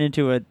each turn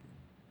into a...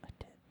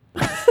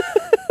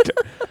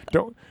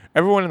 Don't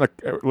everyone in the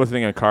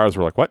listening in cars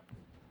were like, "What?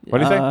 What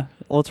do you say?"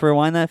 Let's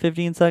rewind that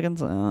 15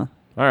 seconds. All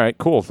right,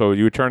 cool. So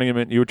you would turn him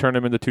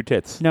into 2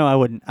 tits. No, I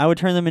wouldn't. I would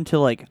turn them into,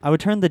 like... I would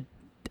turn them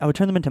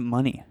into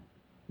money.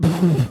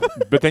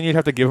 But then you'd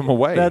have to give them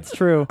away. That's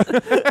true.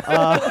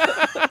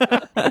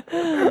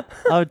 I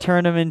would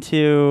turn them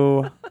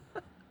into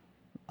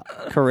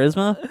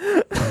charisma.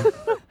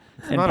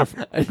 And not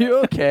Are you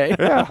okay?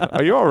 yeah.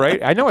 Are you all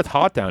right? I know it's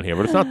hot down here,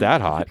 but it's not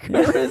that hot.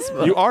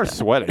 Charisma. You are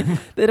sweating.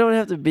 They don't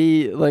have to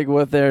be like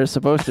what they're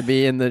supposed to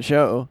be in the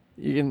show.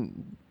 You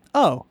can,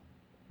 oh,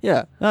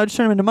 yeah. I would just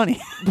turn them into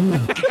money.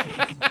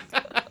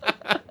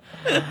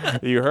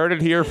 You heard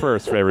it here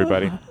first, for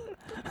everybody.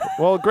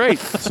 Well, great.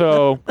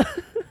 So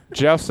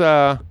Jeff's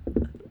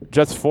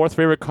 4th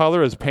favorite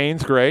color is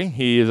Payne's Gray.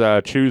 He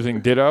is choosing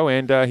Ditto,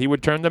 and he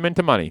would turn them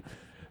into money.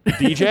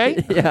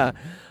 DJ? Yeah.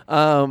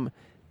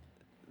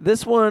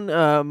 This one,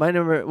 my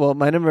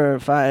number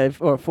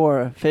 5 or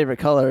 4 favorite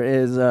color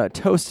is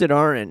toasted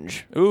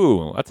orange.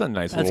 Ooh, that's a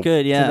nice. That's little, good.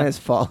 It's Yeah. a nice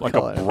fall Like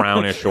color. a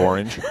brownish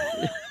orange.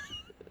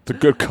 It's a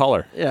good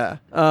color. Yeah.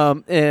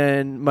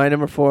 And my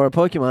number 4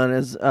 Pokemon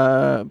is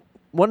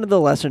one of the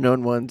lesser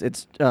known ones.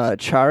 It's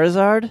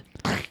Charizard.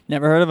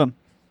 Never heard of him.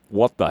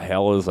 What the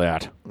hell is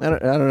that? I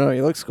don't know.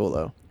 He looks cool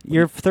though.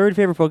 Your third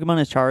favorite Pokemon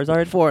is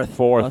Charizard. Fourth.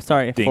 Fourth. Oh,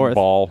 sorry. Ding Fourth.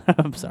 ball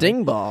I'm sorry.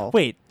 Ding ball.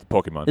 Wait,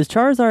 Pokemon. is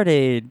Charizard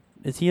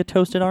is he a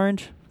toasted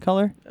orange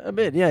color? A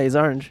bit. Yeah, he's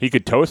orange. He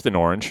could toast an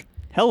orange.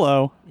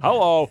 Hello.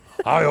 Hello.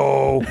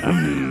 Hi-oh.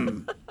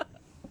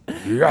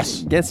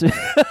 Yes. Gets me.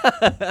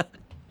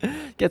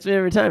 Gets me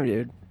every time,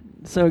 dude.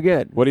 So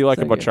good. What do you like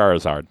So about good.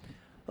 Charizard?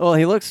 Well,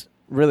 he looks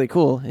really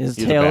cool. His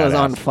He's a tail is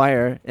on badass.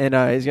 fire, and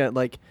he's got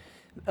like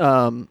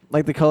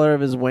the color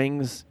of his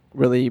wings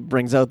really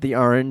brings out the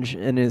orange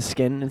in his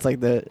skin. It's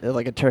like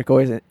a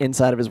turquoise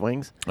inside of his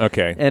wings,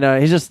 Okay. and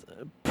he's just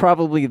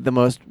probably the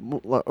most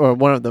or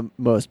one of the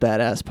most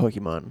badass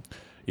Pokemon.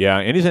 Yeah,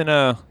 and he's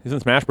in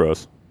Smash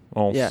Bros.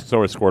 Well, Yeah.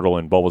 so is Squirtle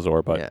and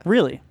Bulbasaur, but Yeah.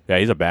 Really? yeah,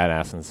 he's a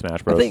badass in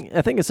Smash Bros.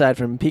 I think aside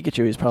from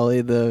Pikachu, he's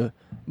probably the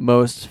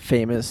most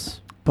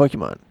famous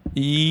Pokemon.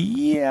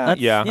 Yeah, That's-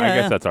 yeah, I yeah,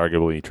 guess yeah. that's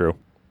arguably true.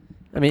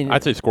 I mean,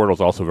 I'd say Squirtle's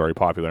also very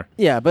popular.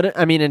 yeah, but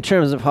I mean, in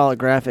terms of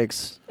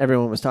holographics,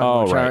 everyone was talking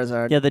Oh, about right.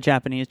 Charizard. Yeah, the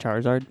Japanese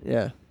Charizard.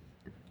 Yeah.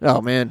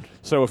 Oh man.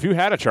 So if you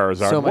had a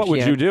Charizard, So much what would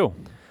yen. you do?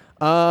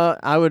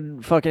 I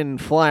would fucking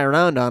fly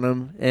around on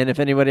him, and if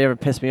anybody ever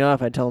pissed me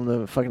off, I'd tell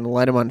them to fucking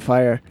light him on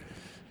fire.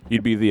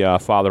 You'd be the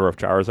father of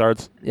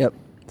Charizards. Yep.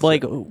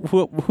 Like,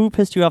 who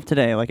pissed you off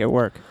today? Like at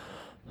work?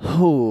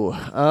 Who?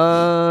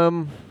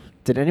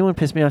 Did anyone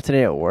piss me off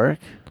today at work?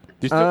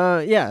 Do you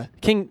still- Yeah.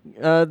 King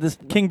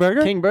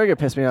Burger? King Burger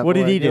pissed me off. What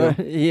at did he work.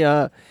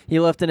 do? He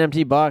left an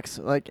empty box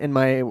like in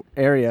my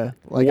area.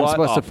 Like I'm What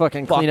supposed to a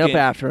fucking clean up fucking-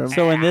 after him.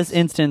 So in this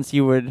instance,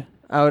 you would.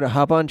 I would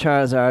hop on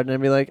Charizard and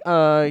I'd be like,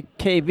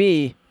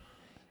 KB,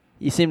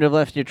 you seem to have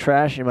left your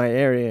trash in my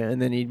area.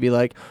 And then he'd be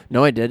like,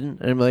 no, I didn't.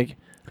 And I'm like,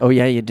 oh,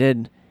 yeah, you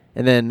did.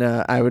 And then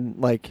I would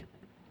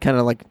kind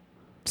of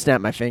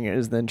snap my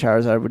fingers. Then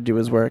Charizard would do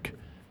his work.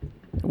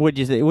 What'd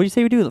you say? What'd you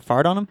say? We do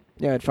fart on him?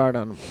 Yeah, I'd fart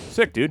on him.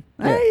 Sick, dude.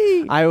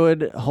 Yeah. I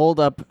would hold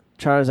up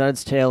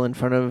Charizard's tail in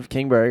front of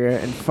King Burger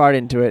and fart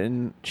into it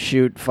and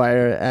shoot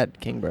fire at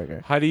King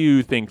Burger. How do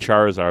you think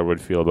Charizard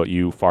would feel about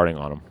you farting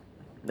on him?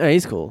 Oh,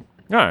 he's cool.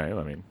 All right,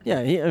 I mean,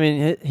 Yeah,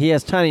 he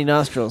has tiny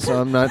nostrils,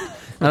 so I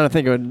don't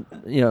think it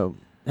would,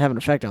 have an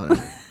effect on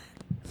him.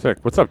 sick.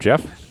 What's up,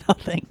 Jeff?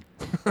 Nothing.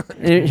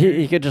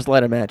 he could just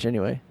let a match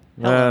anyway.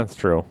 Yeah, that's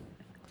true.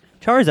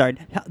 Charizard.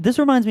 This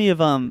reminds me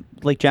of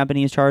like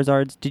Japanese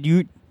Charizards. Did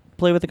you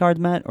play with the cards,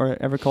 Matt, or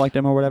ever collect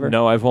them or whatever?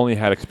 No, I've only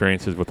had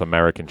experiences with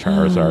American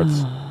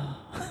Charizards.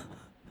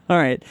 All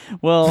right.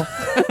 Well,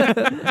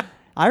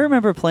 I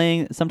remember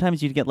playing.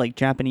 Sometimes you'd get like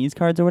Japanese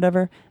cards or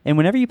whatever, and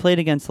whenever you played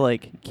against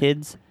like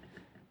kids,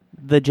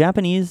 the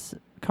Japanese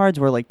cards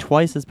were like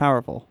twice as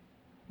powerful.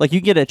 Like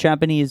you get a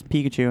Japanese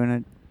Pikachu and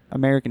an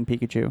American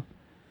Pikachu,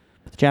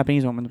 but the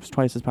Japanese one was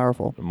twice as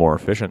powerful. More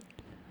efficient.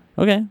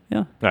 Okay,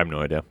 yeah. I have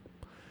no idea.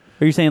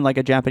 Are you saying like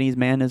a Japanese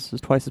man is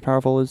twice as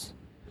powerful as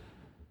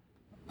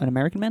an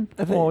American man?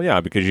 Well, yeah,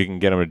 because you can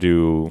get them to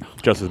do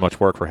just as much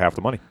work for half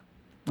the money.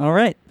 All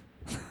right.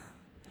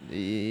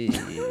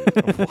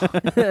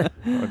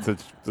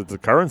 It's a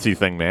currency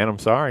thing, man. I'm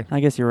sorry. I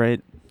guess you're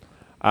right.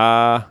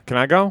 Can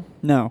I go?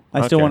 No,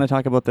 I still Okay. want to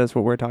talk about this.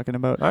 What we're talking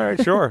about. All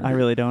right, sure. I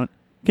really don't.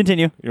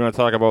 Continue. You want to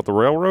talk about the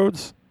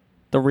railroads?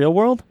 The real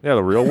world? Yeah,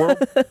 the real world.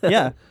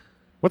 Yeah.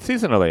 What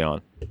season are they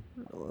on?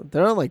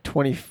 They're on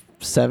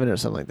 27 or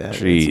something like that. It's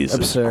Jesus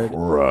absurd.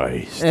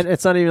 Christ. And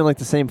it's not even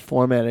the same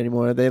format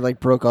anymore. They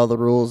broke all the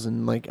rules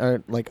and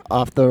are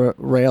off the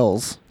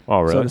rails, Oh,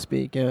 really? so to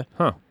speak. Yeah.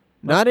 Huh.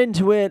 Not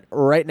into it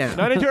right now.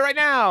 Not into it right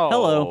now.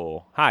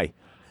 Hello. Hi.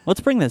 Let's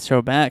bring this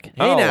show back.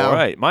 Hey oh, now. All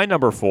right. My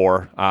number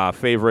 4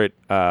 favorite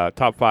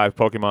top 5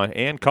 Pokemon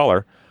and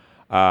color.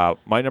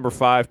 My number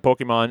 5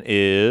 Pokemon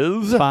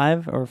is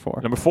 5 or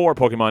 4? number 4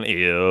 Pokemon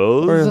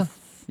is Or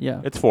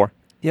yeah. it's 4.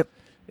 Yep.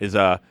 Is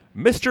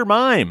Mr.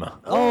 Mime.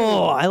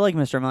 Oh, I like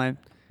Mr. Mime.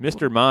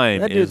 Mr.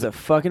 Mime That is dude's a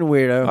fucking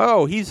weirdo.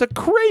 oh, he's a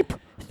creep.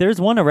 There's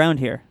one around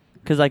here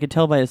because I could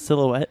tell by his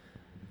silhouette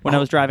when I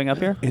was driving up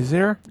here. Is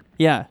there?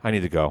 Yeah. I need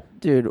to go.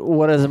 Dude,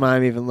 what does a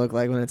mime even look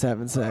like when it's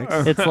having sex?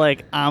 It's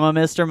like, I'm a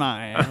Mr.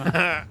 Mime.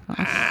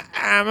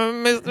 I'm a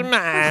Mr.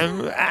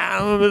 Mime.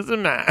 I'm a Mr.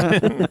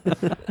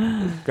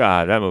 Mime.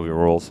 God, that movie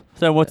rules.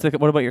 So what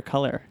about your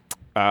color?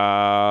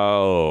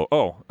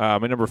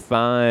 My number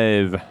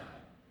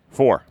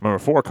 4. Number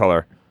 4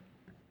 color.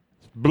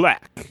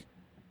 Black.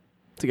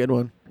 It's a good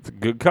one. It's a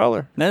good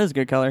color. That is a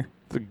good color.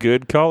 It's a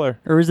good color.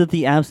 Or is it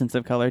the absence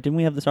of color? Didn't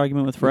we have this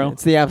argument with Fro?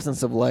 It's the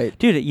absence of light.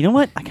 Dude, you know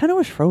what? I kind of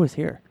wish Fro was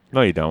here.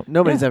 No, you don't.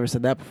 Nobody's Yeah. ever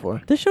said that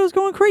before. This show's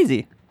going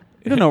crazy.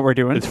 We don't know what we're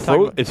doing.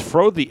 Is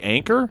Fro the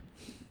anchor?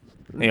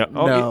 Yeah.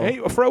 Oh, No. Hey,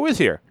 Fro is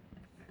here.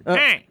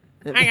 Hey,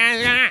 hi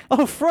guys.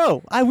 Oh,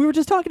 Fro! We were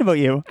just talking about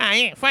you.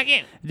 Yeah, fuck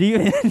you. Do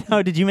you?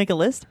 No, did you make a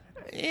list?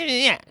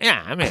 Yeah,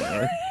 I'm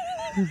in.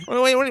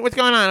 What's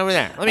going on over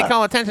there? Let me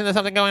call attention to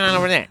something going on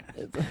over there.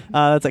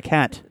 That's a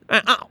cat.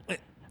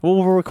 Well,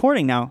 we're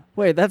recording now.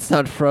 Wait, that's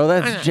not Fro.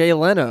 That's Jay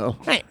Leno.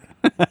 Hey,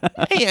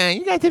 hey,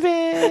 you guys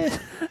have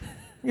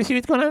you see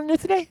what's going on there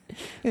today?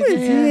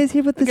 Is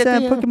he with this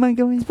Pokemon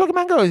Go?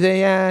 Pokemon Go is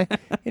a,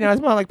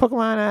 it's more like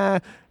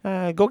Pokemon,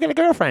 go get a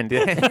girlfriend.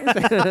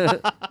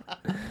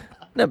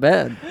 Not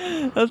bad.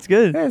 That's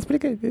good. Yeah, it's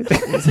pretty good.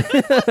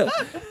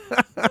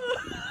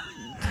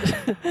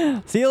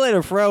 See you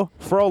later, Fro.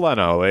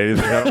 Froleno, ladies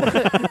and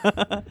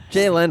gentlemen.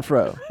 Jay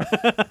Lenfro.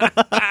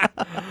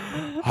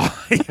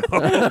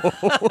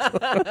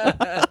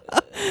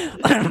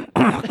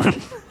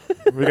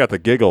 We got the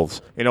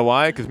giggles. You know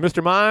why? Because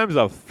Mr. Mime's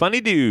a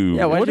funny dude.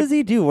 Yeah, What does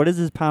he do? What is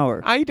his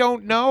power? I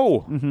don't know.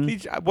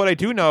 What I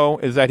do know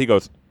is that he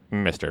goes,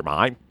 Mr.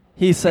 Mime.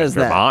 He says Mr.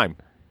 that. Mime.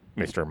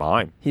 Mr.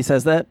 Mime. He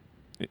says that?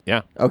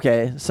 Yeah.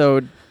 Okay,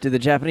 so do the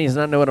Japanese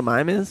not know what a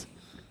mime is?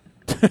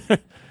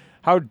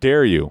 How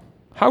dare you?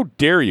 How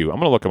dare you? I'm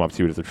going to look him up,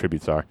 see what his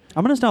attributes are.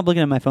 I'm gonna stop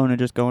looking at my phone and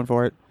just going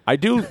for it. I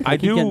do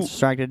Keep getting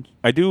distracted.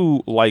 I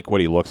do like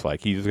what he looks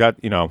like. He's got,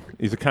 he's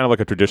kind of like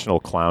a traditional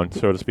clown,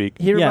 so to speak.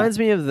 He reminds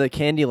me of the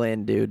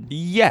Candyland dude.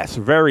 Yes,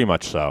 very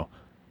much so.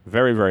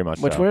 Very, very much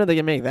Which so. when are they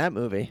gonna make that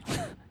movie?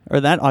 Or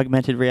that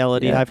augmented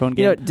reality iPhone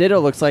game. Ditto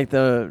looks like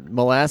the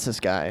molasses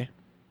guy.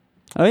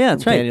 Oh yeah,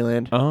 that's from right.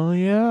 Candyland. Oh,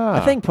 yeah.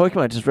 I think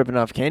Pokemon just ripping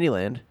off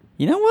Candyland.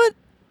 You know what?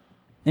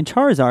 And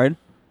Charizard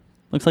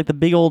looks like the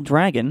big old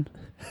dragon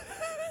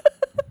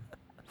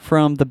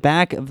from the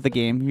back of the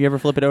game. You ever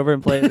flip it over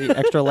and play the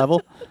extra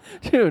level?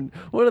 Dude,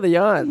 what are the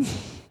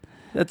odds?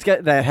 That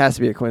has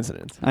to be a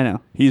coincidence. I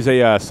know. He's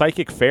a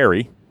psychic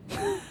fairy.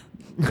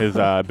 His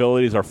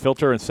abilities are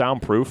filter and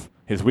soundproof.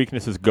 His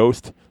weakness is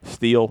ghost,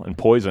 steel, and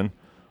poison.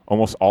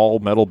 Almost all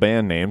metal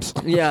band names.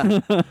 Yeah.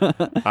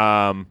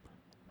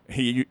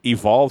 He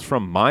evolved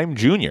from Mime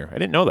Jr. I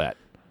didn't know that.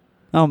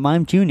 Oh,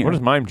 Mime Jr. What does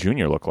Mime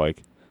Jr. look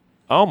like?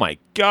 Oh, my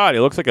God. He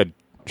looks like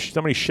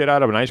somebody shit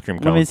out of an ice cream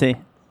cone. Let me see.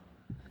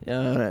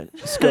 Yeah,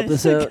 scope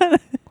this out.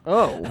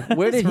 Oh,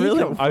 where did he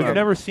come from? I've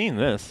never seen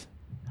this.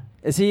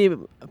 Is he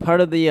part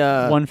of the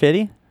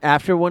 150?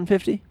 after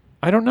 150?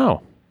 I don't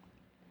know.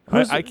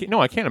 Who's- I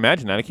can't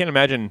imagine that. I can't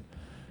imagine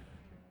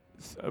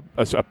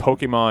a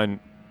Pokemon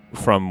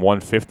from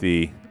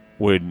 150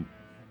 would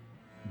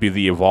be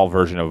the evolved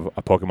version of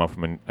a Pokemon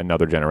from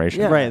another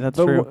generation. Yeah, Right, that's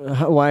but true.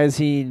 Why is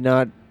he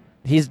not?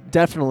 He's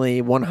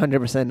definitely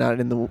 100% not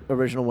in the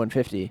original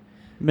 150.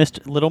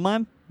 Mr. Little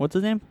Mime? What's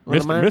his name?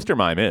 Little Mime? Mr.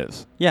 Mime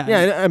is. Yeah.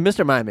 Yeah,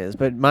 Mr. Mime is,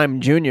 but Mime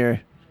Jr.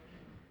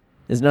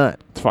 is not.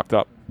 It's fucked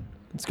up.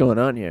 What's going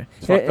on here?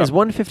 It's fucked Is up.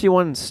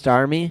 151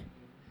 Starmie?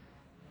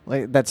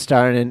 Like that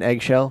star in an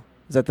eggshell?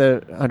 Is that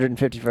the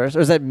 151st? Or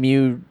is that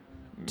Mew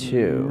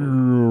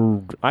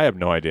 2? I have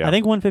no idea. I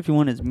think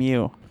 151 is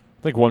Mew.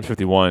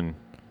 151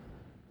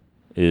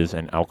 is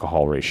an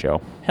alcohol ratio.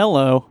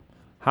 Hello.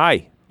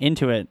 Hi.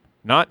 Into it.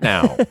 Not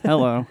now.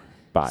 Hello.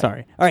 Bye.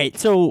 Sorry. All right.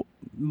 So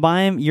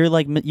Mime, you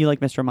like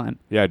Mr. Mime.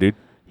 Yeah, dude.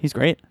 He's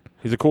great.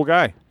 He's a cool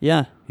guy.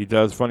 Yeah. He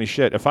does funny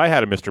shit. If I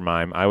had a Mr.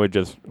 Mime, I would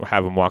just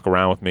have him walk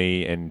around with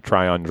me and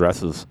try on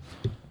dresses.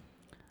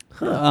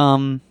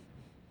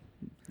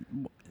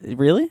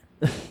 Really?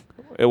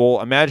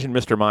 Well, imagine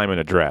Mr. Mime in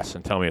a dress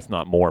and tell me it's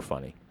not more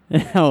funny.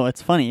 Oh,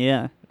 it's funny.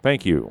 Yeah.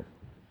 Thank you.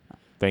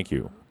 Thank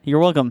you. You're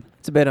welcome.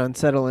 It's a bit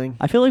unsettling.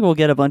 I feel like we'll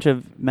get a bunch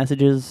of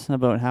messages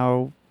about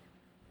how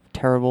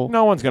terrible.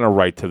 No one's going to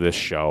write to this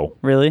show.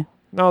 Really?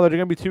 No, they're going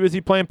to be too busy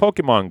playing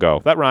Pokemon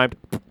Go. That rhymed.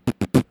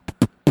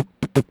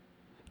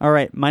 All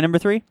right. My number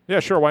 3. Yeah,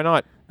 sure. Why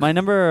not? My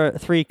number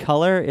 3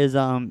 color is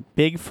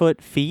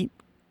Bigfoot feet,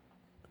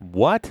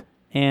 What?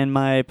 and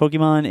my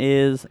Pokemon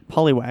is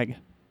Poliwag.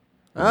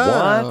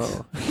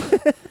 Oh.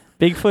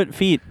 Bigfoot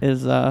feet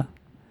is right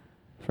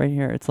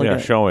here. It's like Yeah,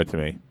 show it to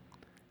me.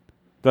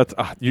 That's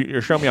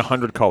you're showing me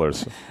 100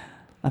 colors.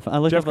 I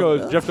looked Jeff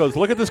up goes,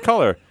 look at this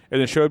color,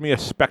 and then showed me a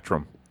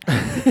spectrum.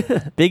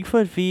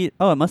 Bigfoot feet.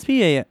 Oh, it must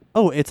be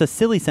it's a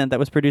silly scent that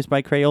was produced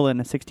by Crayola in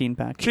a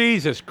 16-pack.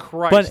 Jesus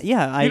Christ! But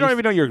yeah, you don't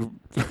even know your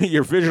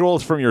your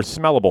visuals from your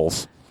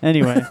smellables.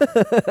 Anyway,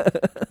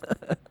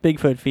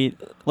 Bigfoot feet.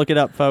 Look it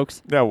up,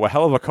 folks. Yeah, well,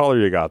 hell of a color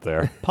you got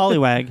there.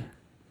 Poliwag.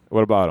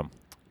 What about him?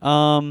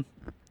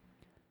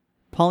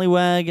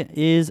 Poliwag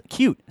is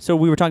cute. So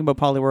we were talking about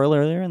Poliwhirl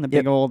earlier and the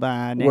big Yep. old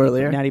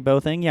Whirlier. natty bow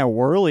thing. Yeah,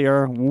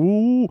 Whirlier.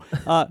 Woo.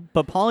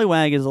 But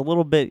Poliwag is a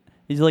little bit.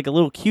 He's like a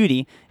little cutie,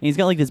 and he's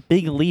got like this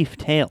big leaf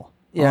tail.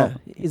 Yeah,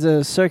 he's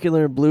a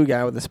circular blue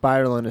guy with a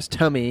spiral on his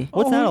tummy.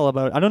 What's that all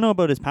about? I don't know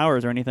about his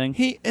powers or anything.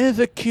 He is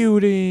a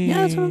cutie.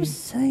 Yeah, that's what I'm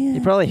saying. He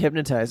probably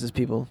hypnotizes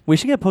people. We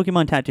should get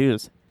Pokemon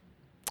tattoos.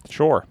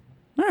 Sure.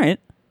 All right.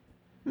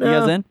 No. You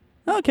guys in?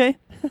 Okay.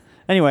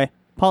 Anyway,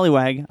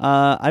 Poliwag.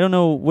 I don't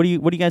know. What do you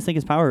guys think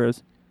his power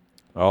is?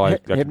 Oh, I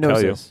can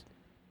tell you. Hypnosis.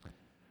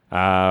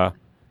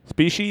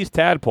 Species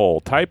tadpole.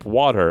 Type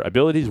water.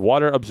 Abilities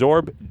water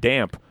absorb,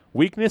 damp.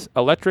 Weakness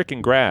electric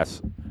and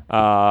grass.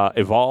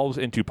 Evolves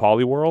into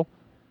Poliwhirl.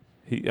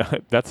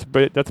 That's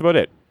about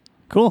it.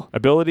 Cool.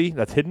 Ability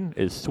that's hidden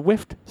is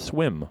swift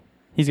swim.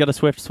 He's got a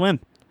swift swim.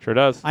 Sure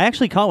does. I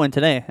actually caught one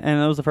today,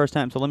 and that was the first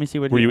time. So let me see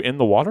what. Were you in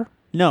the water?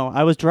 No,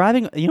 I was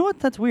driving. You know what?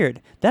 That's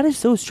weird. That is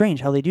so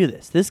strange how they do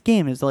this. This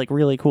game is like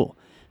really cool.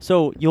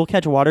 So you'll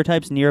catch water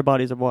types near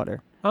bodies of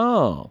water,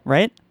 Oh.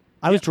 right?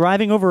 I was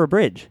driving over a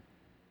bridge,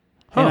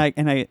 Huh.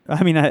 and I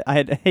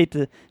hate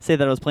to say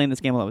that I was playing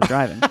this game while I was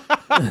driving,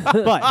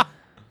 but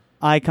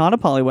I caught a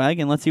polywag,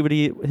 and let's see what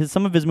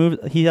some of his moves.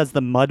 He has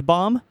the mud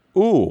bomb.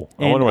 Ooh,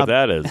 I And wonder what up-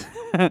 that is.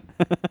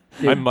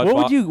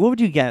 What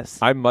would you guess?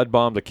 I mud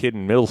bombed a kid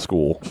in middle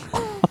school.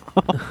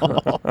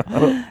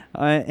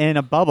 And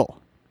a bubble.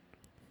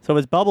 So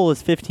his bubble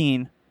is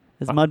 15.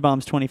 His mud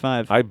bomb's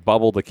 25. I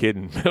bubbled a kid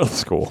in middle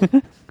school.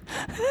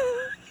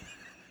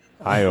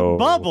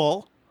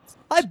 Bubble?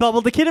 I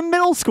bubbled a kid in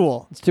middle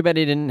school. It's too bad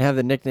he didn't have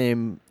the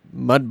nickname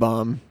Mud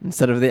Bomb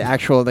instead of the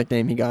actual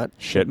nickname he got.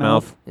 Shit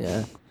mouth.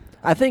 Yeah.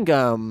 I think,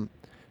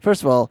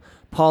 first of all,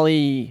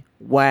 Polly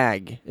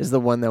Wag is the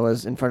one that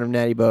was in front of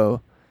Natty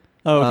Bo.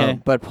 Oh, okay.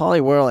 But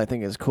Polly Whirl, I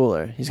think, is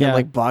cooler. He's got Yeah.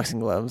 like boxing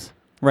gloves.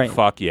 Right.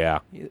 Fuck yeah.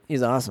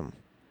 He's awesome.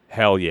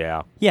 Hell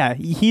yeah. Yeah,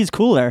 he's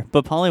cooler,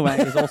 but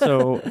Polywag is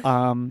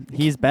also,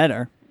 he's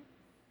better.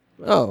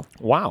 Oh,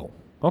 Wow.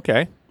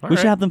 Okay. All We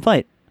should right. have them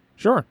fight.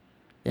 Sure.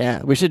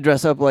 yeah. We should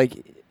dress up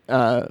like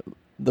the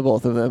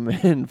both of them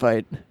and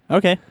fight.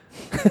 Okay.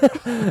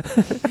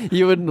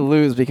 You wouldn't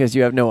lose because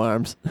you have no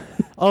arms.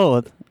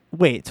 Oh,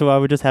 wait, so I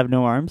would just have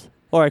no arms?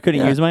 Or I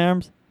couldn't Yeah. use my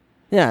arms?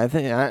 Yeah, I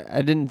think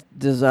I didn't.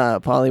 Does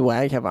Polly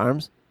Wag have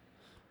arms?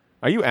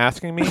 Are you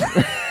asking me?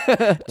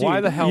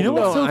 Why the hell? You know do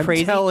I- what's so I'm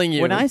crazy? telling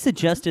you. When I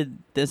suggested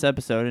this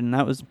episode, and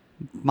that was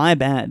my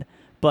bad,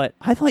 but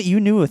I thought you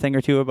knew a thing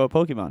or two about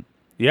Pokemon.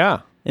 Yeah.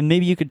 And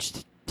maybe you could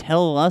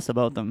tell us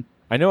about them.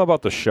 I know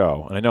about the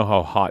show, and I know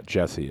how hot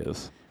Jesse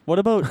is. What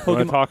about I want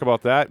to Pokemon? talk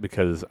about that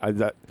because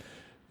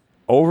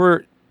oh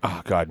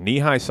god,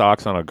 knee-high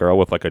socks on a girl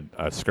with like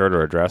a skirt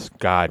or a dress.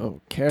 God Oh,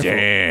 careful.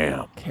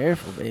 damn.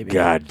 Careful, baby.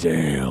 God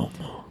damn.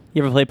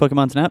 You ever play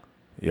Pokemon Snap?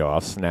 Yo,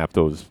 I'll snap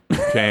those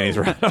panties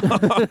right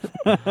off.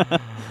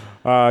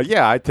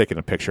 Yeah, I've taken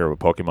a picture of a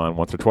Pokemon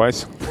once or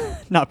twice.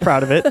 Not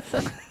proud of it.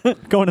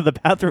 Going to the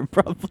bathroom,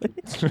 probably.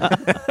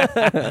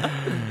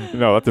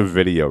 No, that's a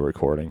video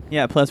recording.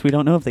 Yeah, plus we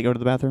don't know if they go to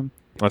the bathroom.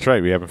 That's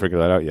right. We haven't figured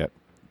that out yet.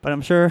 But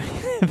I'm sure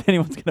if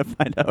anyone's going to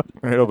find out.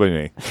 It'll be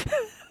me.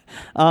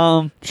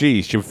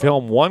 Geez, you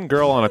film one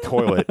girl on a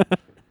toilet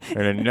and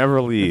it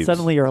never leaves.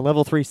 Suddenly you're a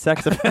level 3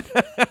 sex offender.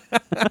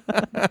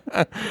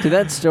 Did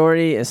that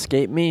story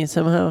escape me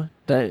somehow?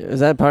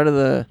 Is that part of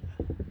the?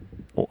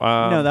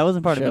 No, that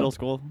wasn't part of show. middle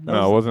school. That No,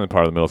 it was, wasn't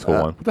part of the middle school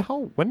Uh, one. What the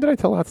hell? When did I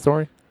tell that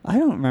story? I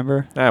don't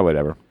remember.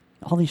 Whatever.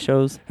 All these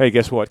shows. Hey,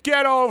 guess what?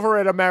 Get over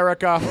it,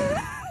 America.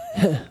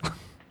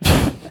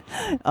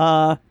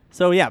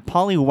 So yeah,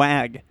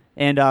 Polywag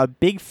and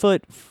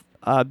Bigfoot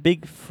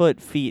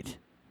feet.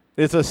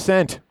 It's a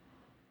scent.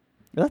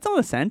 That's not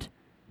a scent.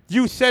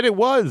 You said it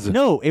was.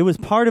 No, it was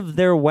part of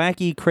their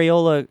wacky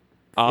Crayola.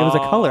 was a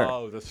color.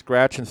 Oh, the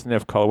scratch and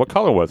sniff color. What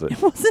color was it?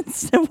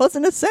 It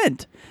wasn't a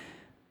scent.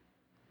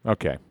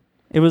 Okay,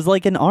 It was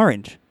like an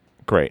orange.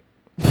 great.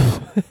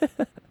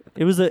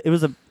 It was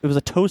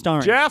a toast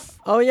orange. Jeff?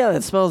 Oh yeah,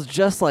 that smells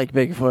just like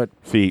Bigfoot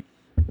Feet.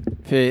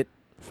 feet.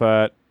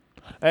 Fat.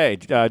 Hey,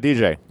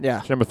 DJ. Yeah.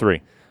 It's number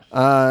 3.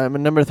 My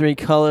number 3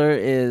 color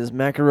is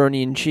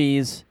macaroni and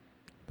cheese.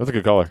 That's a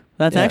good color.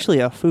 That's Yeah. actually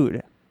a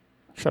food.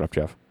 Shut up,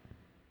 Jeff.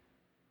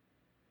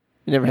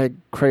 You never had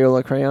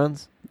Crayola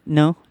crayons?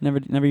 No,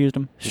 never used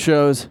them.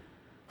 Shows.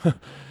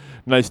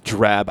 Nice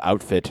drab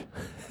outfit.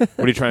 What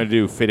are you trying to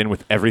do? Fit in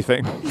with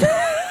everything?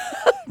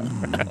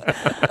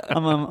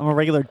 I'm a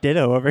regular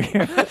ditto over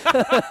here.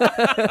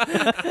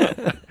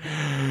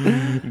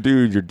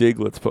 Dude, your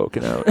diglet's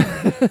poking out.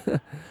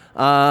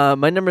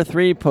 My number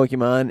 3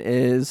 Pokemon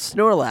is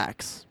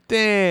Snorlax.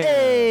 Damn.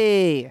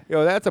 Hey.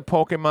 Yo, that's a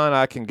Pokemon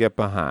I can get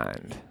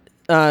behind.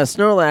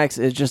 Snorlax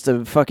is just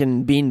a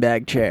fucking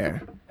beanbag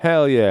chair.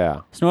 Hell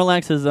yeah.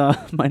 Snorlax is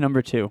my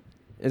number 2,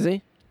 Is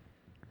he?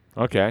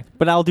 Okay.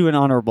 but I'll do an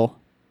honorable.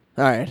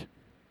 All right.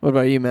 What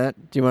about you,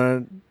 Matt? Do you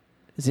want to?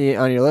 Is he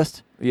on your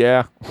list?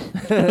 Yeah.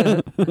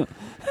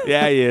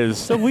 Yeah, he is.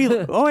 So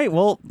all right.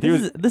 Well,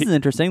 this is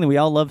interesting that we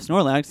all love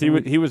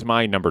Snorlax. He was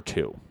my number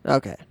 2,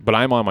 Okay. but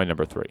I'm on my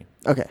number 3.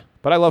 Okay.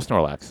 But I love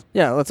Snorlax.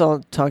 Yeah. Let's all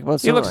talk about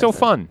Snorlax. He looks so then.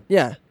 fun.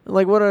 Yeah.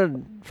 Like what a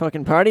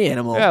fucking party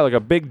animal. Yeah, like a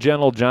big,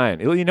 gentle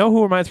giant. You know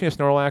who reminds me of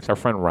Snorlax? Our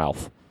friend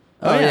Ralph.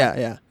 Oh yeah.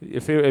 yeah.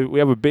 If we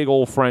have a big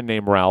old friend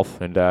named Ralph,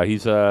 and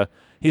he's of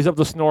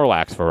the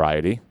Snorlax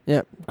variety.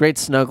 Yeah. Great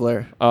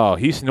snuggler. Oh,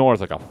 he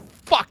snores like a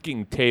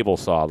fucking table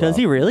saw. Does though.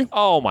 he really?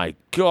 Oh my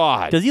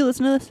god. Does he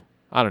listen to this?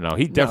 I don't know.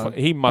 He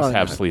definitely he must probably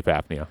have not. sleep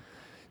apnea.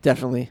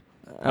 Definitely.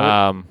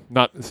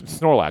 Not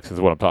Snorlax is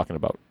what I'm talking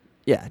about.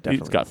 Yeah. Definitely.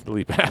 He's got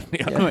sleep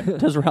apnea. Yeah. Wait,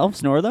 does Ralph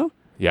snore though?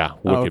 Yeah,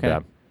 wicked okay.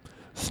 bad.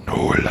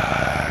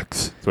 Snorlax.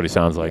 That's what he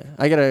sounds like.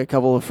 I got a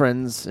couple of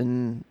friends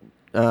and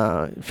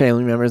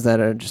family members that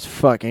are just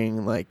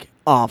fucking like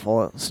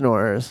awful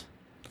snorers.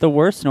 The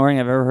worst snoring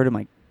I've ever heard in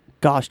my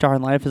gosh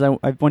darn life is I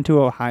went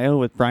to Ohio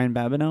with Brian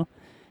Babineau,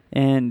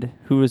 and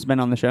who has been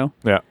on the show,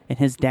 Yeah. and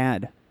his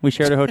dad We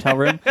shared a hotel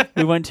room.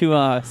 We went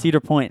to Cedar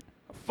Point.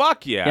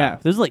 Fuck yeah. Yeah,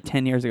 this was like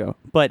 10 years ago.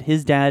 But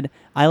his dad,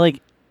 I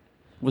like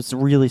was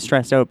really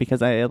stressed out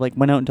because I like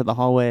went out into the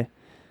hallway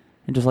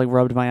and just like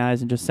rubbed my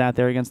eyes and just sat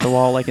there against the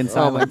wall like in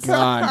Oh my silence.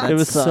 god, that It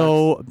was sucks.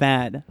 so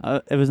bad.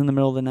 It was in the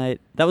middle of the night.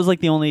 That was like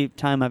the only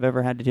time I've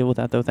ever had to deal with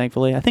that, though.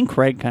 Thankfully, I think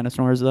Craig kind of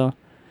snores though.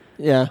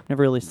 Yeah.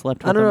 Never really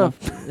slept with I don't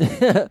know.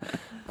 him.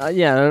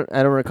 Yeah,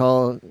 I don't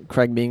recall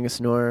Craig being a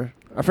snorer.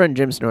 Our friend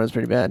Jim snores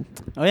pretty bad,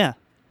 Oh yeah,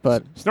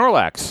 but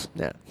Snorlax.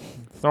 yeah,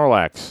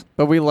 Snorlax.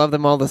 but we love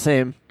them all the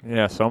same.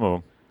 Yeah, some of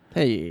them.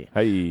 Hey,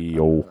 Hey,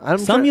 yo.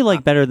 some you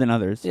like better than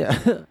others. Yeah,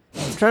 I'm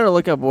trying to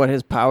look up what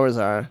his powers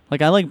are.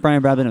 Like I like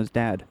Brian Brabino's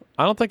dad.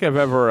 I don't think I've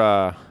ever,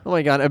 Oh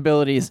my god,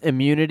 abilities: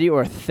 immunity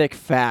or thick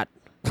fat.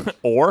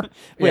 or?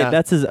 Wait, Yeah.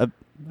 that's his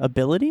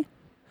ability?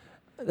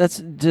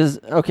 That's just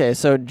okay.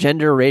 So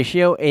gender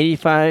ratio: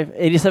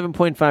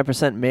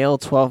 87.5% male,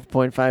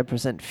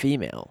 12.5%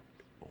 female.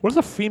 What does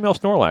a female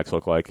Snorlax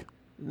look like?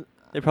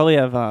 They probably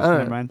have. don't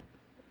Never know. mind.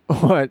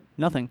 What?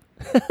 Nothing.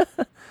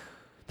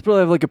 They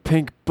probably have like a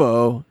pink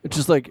bow. It's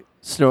just like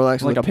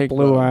Snorlax Like with a pink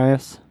blue bow.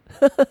 eyes.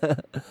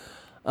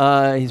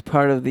 He's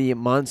part of the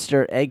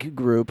Monster Egg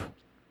group.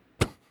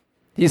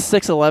 He's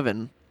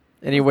 6'11",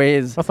 and he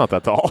weighs That's not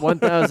that tall.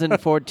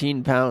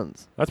 1,014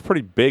 pounds. That's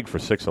pretty big for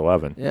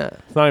 6'11". Yeah.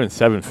 It's not even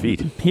 7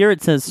 feet. Here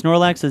it says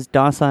Snorlax is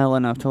docile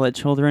enough to let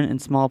children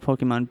and small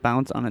Pokemon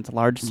bounce on its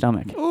large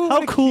stomach. Ooh, How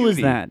what a cool is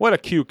cutie. that? What a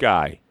cute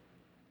guy.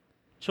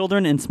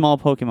 Children and small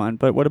Pokemon,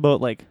 but what about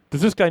like?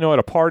 Does this guy know how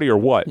to party or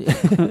what?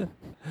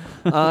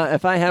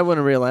 If I had one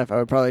in real life, I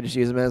would probably just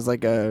use him as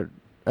like a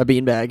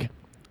beanbag.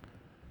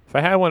 If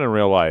I had one in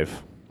real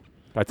life,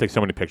 I'd take so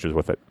many pictures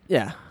with it.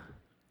 Yeah.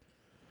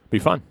 Be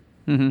fun.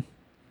 Mm-hmm.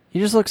 He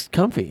just looks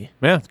comfy.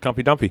 Yeah, it's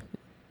comfy dumpy.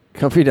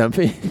 Comfy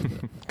dumpy.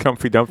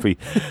 Comfy dumpy.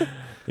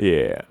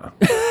 Yeah.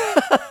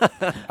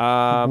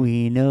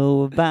 We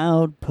know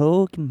about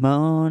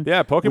Pokemon.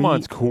 Yeah,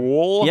 Pokemon's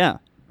cool. Yeah.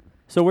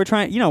 So we're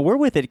trying. We're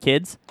with it,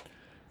 kids.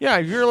 Yeah,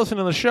 if you're listening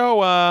to the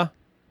show,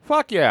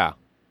 fuck yeah.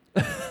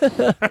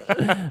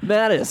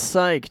 Matt is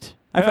psyched.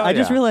 Hell I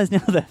just yeah. realized now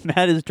that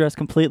Matt is dressed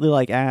completely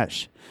like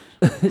Ash.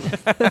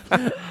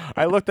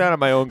 I looked down at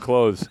my own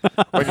clothes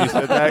when you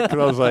said that because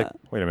I was like,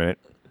 wait a minute.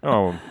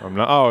 Oh, I'm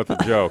not. Oh, it's a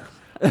joke.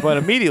 But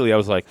immediately I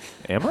was like,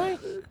 am I?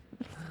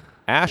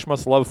 Ash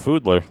must love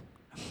Foodler.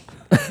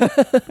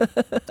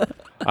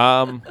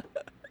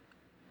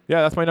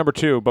 Yeah, that's my number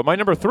 2. But my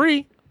number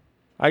 3,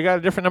 I got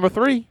a different number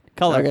 3.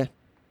 Color. Okay.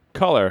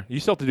 Color. You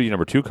still have to do your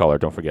number 2 color.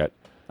 Don't forget.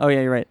 Oh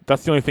yeah, you're right.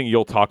 That's the only thing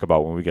you'll talk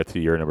about when we get to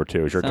your number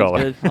 2 is your Sounds color.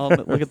 good. I'll look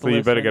at the So you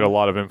list better right get a now.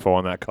 lot of info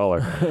on that color.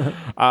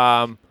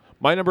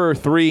 My number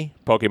 3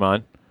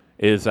 Pokemon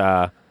is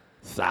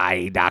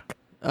Psyduck.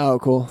 Oh,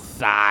 cool.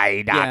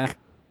 Psyduck. Yeah.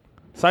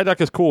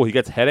 Psyduck is cool. He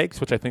gets headaches,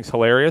 which I think is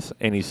hilarious,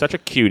 and he's such a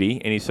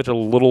cutie, and he's such a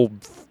little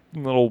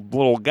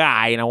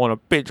guy, and I want to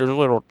pinch his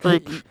little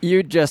cheeks.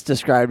 You just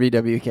described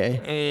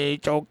BWK. Hey,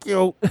 so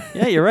cute.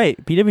 Yeah, you're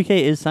right. BWK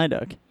is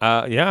Psyduck.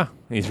 Yeah,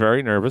 he's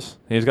very nervous.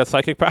 He's got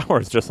psychic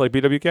powers, just like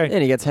BWK.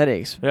 And he gets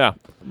headaches. Yeah.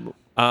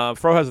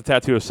 Fro has a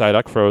tattoo of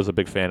Psyduck. Fro is a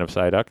big fan of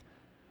Psyduck.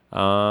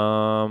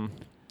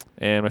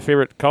 And my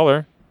favorite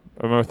color,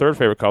 or my third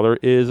favorite color,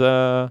 is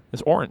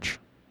orange.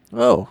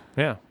 Oh.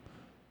 Yeah.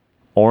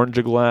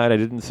 Orange glad I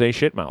didn't say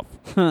shit mouth.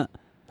 So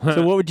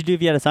what would you do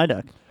if you had a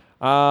Psyduck?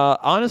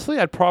 Honestly,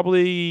 I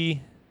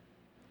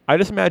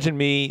just imagine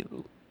me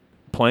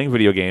playing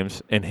video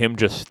games and him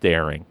just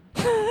staring.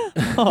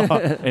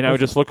 And I would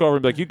just look over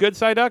and be like, you good,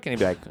 Psyduck? And he'd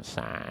be like,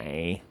 Psy.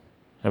 I'd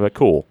be like,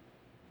 cool.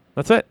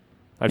 That's it.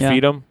 I'd Yeah.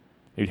 feed him.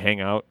 He'd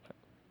hang out.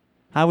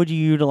 How would you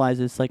utilize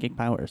his psychic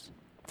powers?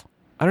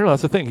 I don't know.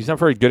 That's the thing. He's not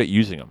very good at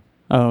using them.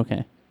 Oh,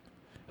 okay.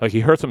 Like, he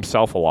hurts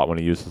himself a lot when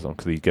he uses them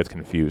because he gets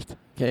confused.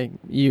 Okay.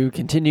 You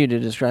continue to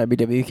describe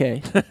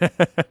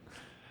BWK.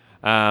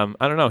 I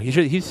don't know.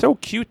 He's so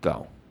cute,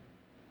 though.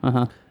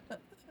 Uh-huh.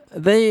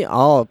 They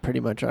all pretty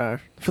much are,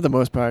 for the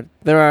most part.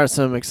 There are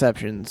some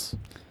exceptions.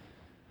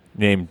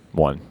 Name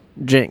one.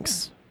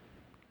 Jinx.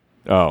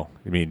 Oh,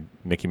 you mean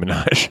Nicki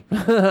Minaj?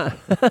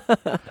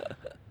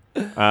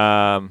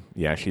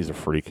 Yeah, she's a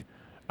freak.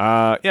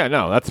 Yeah,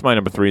 no, that's my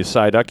number 3 is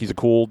Psyduck. He's a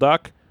cool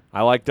duck.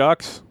 I like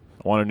ducks.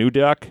 I want a new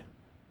duck.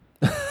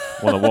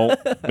 One that won't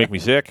make me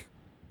sick.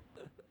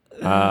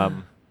 Yeah,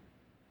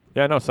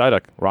 no,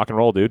 Psyduck. Rock and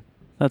roll, dude.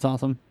 That's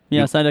awesome.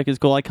 Yeah, Psyduck is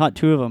cool. I caught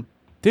 2 of them.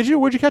 Did you?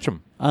 Where'd you catch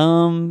him?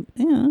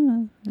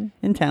 Yeah,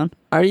 in town.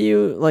 Are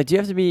you, like, do you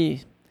have to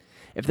be,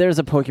 if there's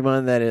a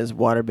Pokemon that is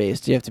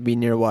water-based, do you have to be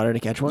near water to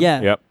catch one?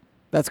 Yeah. Yep.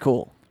 That's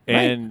cool.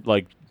 And,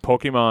 like,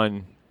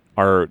 Pokemon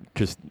are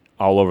just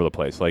all over the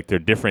place. Like, they're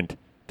different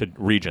to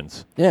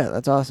regions. Yeah,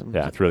 that's awesome.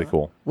 Yeah, it's really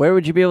cool. Where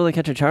would you be able to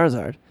catch a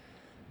Charizard?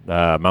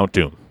 Mount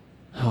Doom.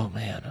 Oh,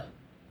 man.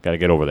 Got to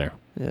get over there.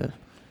 Yeah.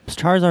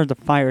 Charizard's a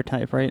fire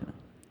type, right?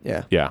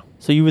 Yeah. Yeah.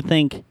 So you would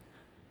think,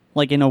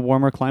 like, in a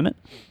warmer climate?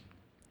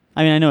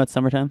 I mean, I know it's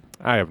summertime.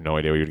 I have no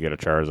idea where you'd get a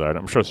Charizard.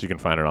 I'm sure you can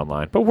find it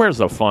online. But where's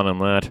the fun in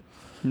that?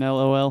 No,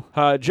 LOL.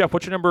 Jeff,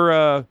 what's your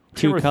number?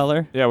 2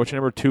 color. Yeah, what's your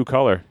number 2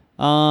 color?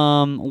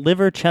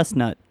 Liver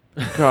chestnut.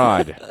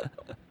 God.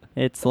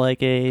 It's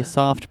like a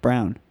soft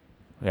brown,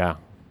 Yeah.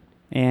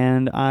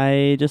 and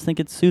I just think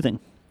it's soothing.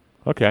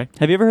 Okay.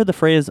 Have you ever heard the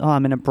phrase, "Oh,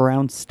 I'm in a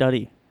brown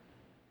study"?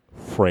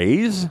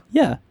 Phrase?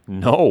 Yeah,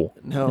 No.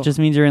 No. it just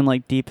means you're in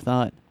like deep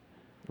thought.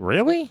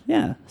 Really?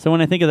 Yeah. So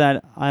when I think of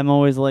that, I'm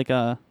always like,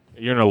 You're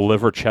in a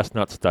liver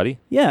chestnut study?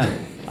 yeah.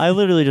 I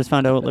literally just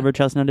found out what liver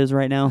chestnut is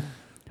right now,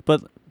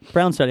 but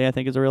brown study I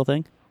think is a real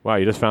thing. Wow,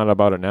 you just found out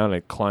about it now and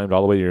it climbed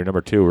all the way to your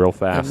number 2 real That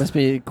fast. must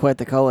be quite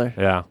the color.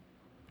 Yeah.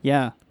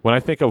 Yeah, When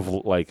I think of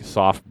like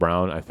soft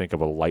brown, I think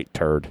of a light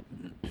turd.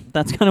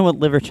 that's kind of what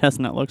liver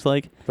chestnut looks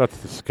like. That's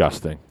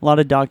disgusting. A lot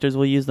of doctors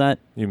will use that.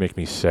 You make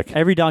me sick.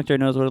 Every doctor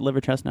knows what a liver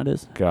chestnut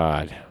is.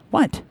 God.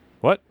 What?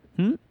 What?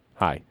 Hmm?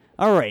 Hi.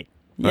 All right.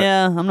 Right.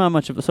 Yeah, I'm not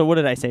much of a... So what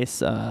did I say?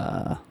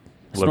 Snorlax?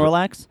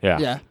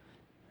 Yeah.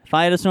 If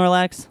I had a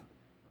Snorlax,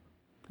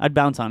 I'd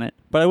bounce on it.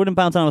 But I wouldn't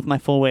bounce on it with my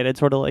full weight. I'd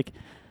sort of like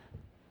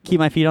keep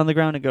my feet on the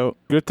ground and go...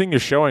 Good thing you're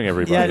showing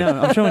everybody. Yeah, I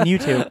know. I'm showing you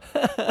two.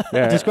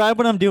 Yeah. Describe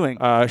what I'm doing.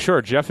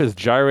 Sure. Jeff is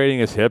gyrating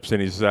his hips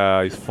and he's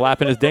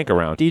flapping his dink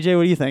around. DJ,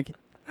 what do you think?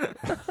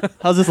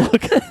 How's this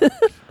look?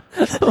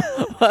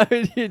 Why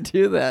would you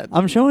do that?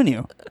 I'm showing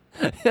you.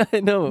 I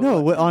know.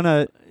 No, on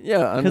a...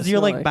 Yeah, Because you're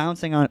like Snorlax.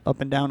 bouncing on up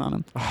and down on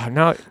him. Oh,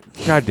 no.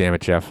 God damn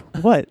it, Jeff.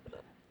 What?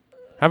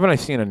 Haven't I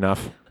seen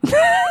enough?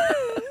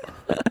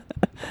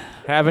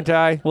 Haven't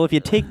I? Well, if you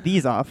take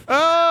these off...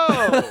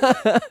 Oh!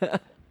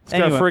 It's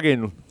got Anyway.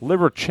 friggin'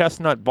 liver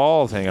chestnut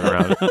balls hanging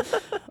around.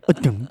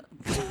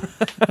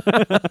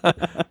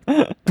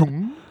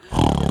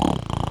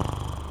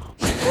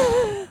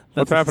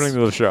 What's happening to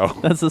the show?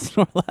 That's the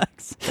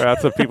Snorlax.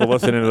 That's the people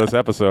listening to this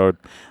episode.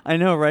 I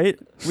know, right?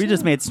 We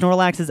just made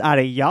Snorlaxes out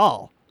of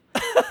y'all.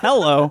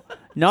 Hello.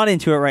 Not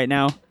into it right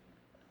now.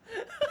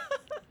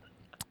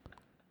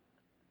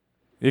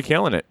 You're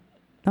killing it.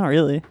 Not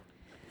really.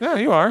 Yeah,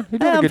 you are. You're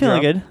doing a I'm good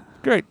feeling job. good.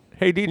 Great.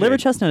 Hey, DJ. Liver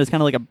chestnut is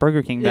kind of like a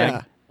Burger King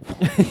bag.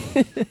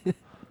 Yeah.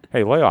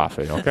 Hey, lay off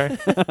it, okay?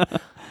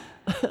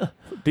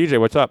 DJ,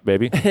 what's up,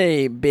 baby?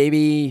 Hey,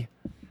 baby.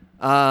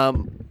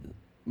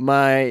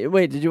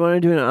 Wait, did you want to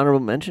do an honorable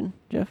mention,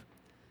 Jeff?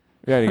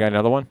 Yeah, you got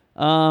another one?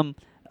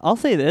 I'll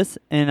say this,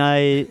 and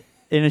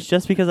it's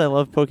just because I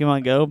love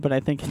Pokemon Go, but I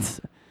think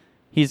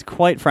he's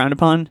quite frowned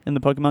upon in the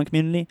Pokemon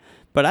community.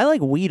 But I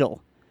like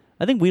Weedle.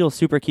 I think Weedle's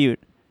super cute.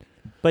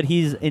 But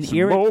he's an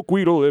Smoke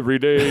Weedle every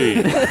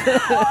day.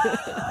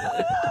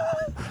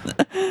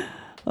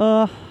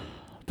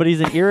 but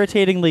he's an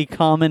irritatingly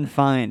common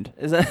find.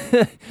 Is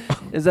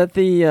that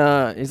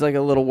the he's like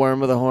a little worm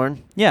with a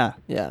horn? Yeah,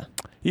 Yeah.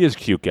 He is a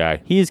cute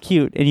guy. he is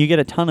cute, and you get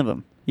a ton of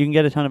them. You can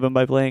get a ton of them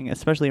by playing,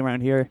 especially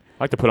around here.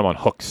 I like to put him on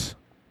hooks.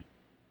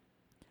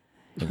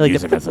 Like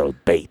Use the- him as a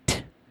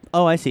bait.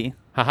 Oh, I see.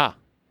 Haha.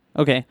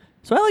 Okay,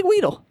 so I like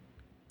Weedle.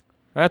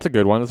 That's a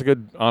good one. That's a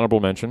good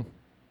honorable mention.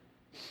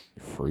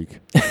 You freak.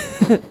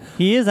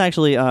 He is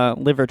actually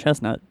liver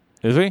chestnut.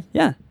 Is he?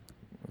 Yeah,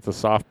 It's a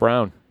soft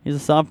brown. he's a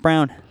soft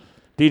brown.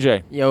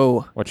 DJ,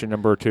 Yo. what's your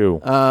number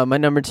 2? My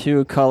number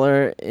 2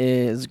 color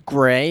is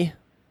gray.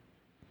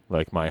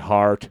 Like my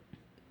heart.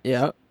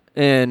 Yeah.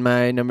 And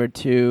my number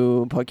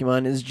 2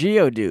 Pokemon is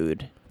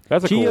Geodude.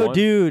 That's a cool one.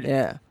 Geodude.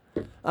 Yeah.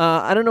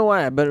 I don't know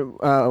why, but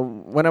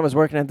when I was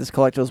working at this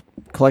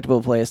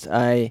collectible place,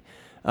 I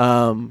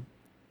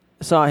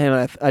saw him.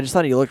 And I just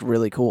thought he looked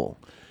really cool.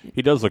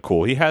 He does look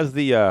cool. He has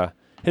the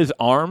his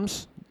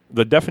arms.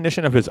 The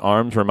definition of his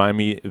arms remind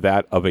me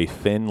that of a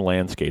thin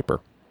landscaper.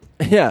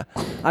 Yeah,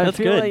 That's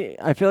good.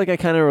 I feel like I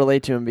kind of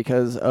relate to him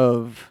because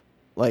of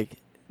like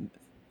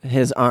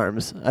his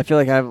arms. I feel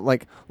like I have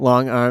like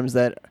long arms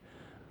that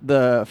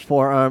the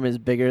forearm is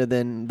bigger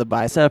than the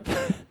bicep.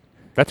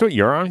 That's what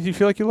your arms you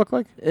feel like you look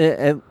like?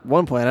 At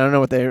one point, I don't know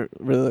what they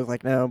really look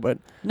like now, but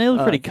They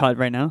look pretty cut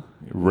right now.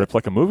 You rip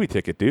like a movie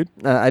ticket, dude.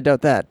 I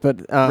doubt that. But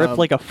Ripped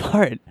like a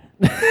fart.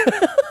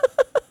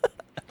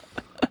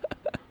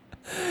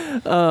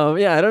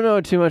 yeah, I don't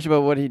know too much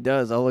about what he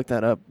does. I'll look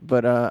that up.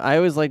 But I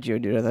always liked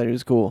Geodude. I thought he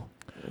was cool.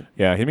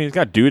 Yeah, I mean he's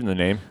got dude in the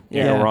name. Can't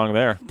Yeah. go wrong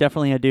there.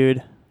 Definitely a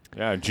dude.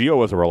 Yeah, Geo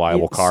was a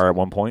reliable It's- car at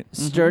one point.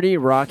 Sturdy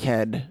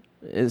Rockhead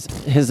is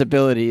his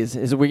abilities.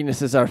 His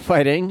weaknesses are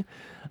fighting.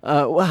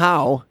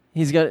 How?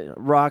 He's got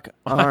rock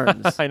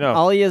arms. I know.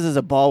 All he is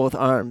a ball with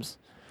arms.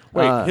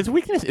 Wait, his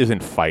weakness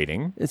isn't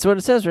fighting. It's what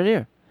it says right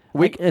here.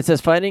 It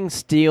says fighting,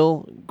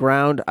 steel,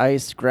 ground,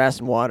 ice, grass,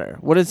 and water.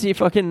 What is he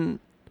fucking...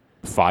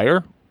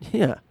 Fire?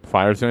 Yeah.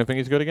 Fire's the only thing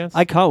he's good against?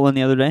 I caught one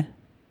the other day.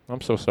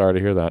 I'm so sorry to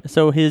hear that.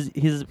 So his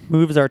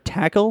moves are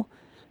tackle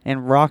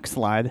and rock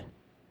slide.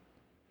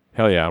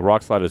 Hell yeah,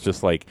 Rock Slide is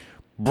just like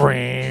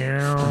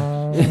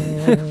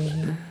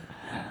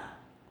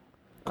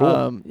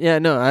cool. Yeah,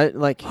 no, I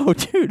like... Oh,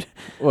 dude.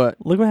 What?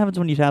 Look what happens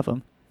when you tap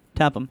him.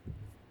 Tap him.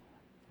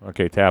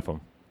 Okay, tap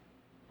him.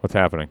 What's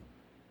happening?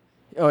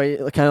 Oh, he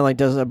kind of like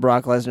does a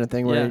Brock Lesnar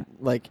thing where Yeah. he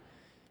like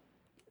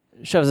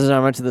shoves his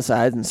arm out to the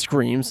sides and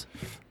screams.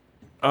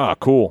 Ah,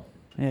 cool.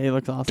 Yeah, he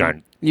looks awesome.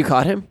 Done. You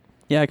caught him?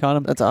 Yeah, I caught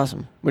him. That's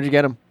awesome. Where'd you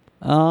get him?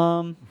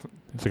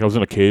 It's like I was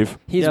in a cave.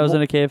 He's I was one-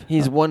 in a cave.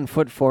 He's 1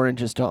 foot 4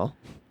 inches tall.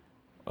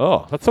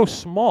 Oh, that's so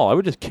small. I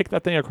would just kick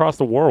that thing across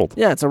the world.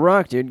 Yeah, it's a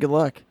rock, dude. Good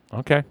luck.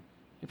 Okay.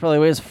 He probably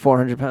weighs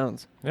 400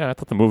 pounds. Yeah, I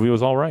thought the movie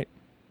was all right.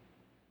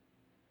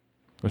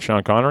 With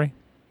Sean Connery?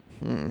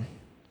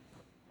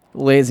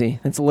 Lazy.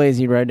 It's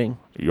lazy writing.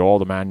 You're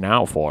the man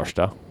now,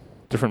 Forrester.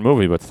 Different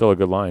movie, but still a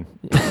good line.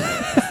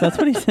 That's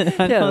what he said.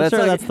 I'm not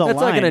sure that's the that's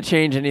line. not going to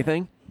change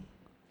anything.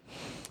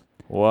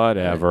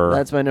 Whatever.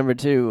 That's my number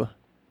 2.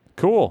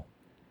 Cool.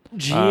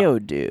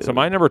 Geodude. So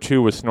my number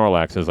 2 was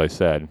Snorlax, as I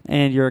said.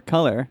 And your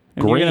color.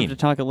 And you're going to have Green. to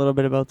talk a little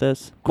bit about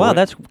this. Wow, Green.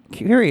 that's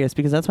curious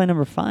because that's my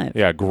number 5.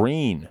 Yeah,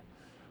 Green.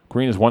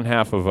 Green is one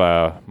half of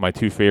my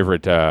 2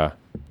 favorite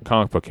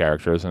comic book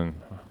characters, and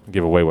I'll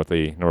give away what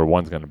the number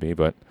 1's going to be,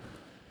 but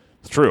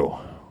it's true.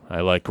 I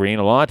like green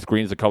a lot.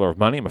 Green is the color of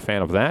money. I'm a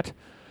fan of that.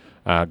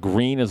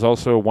 Green is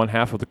also one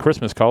half of the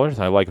Christmas colors.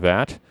 I like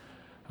that.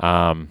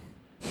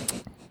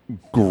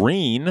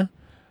 Green is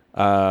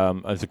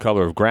the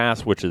color of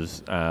grass, which is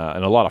in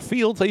a lot of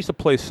fields. I used to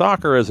play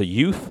soccer as a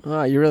youth.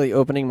 Wow, you're really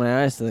opening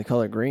my eyes to the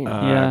color green.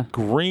 Yeah.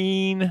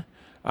 Green.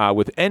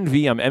 With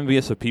envy, I'm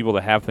envious of people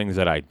that have things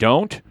that I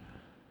don't.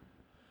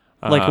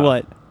 Like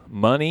what?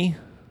 Money.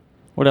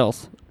 What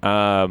else?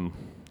 Let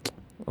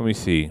me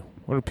see.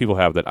 What do people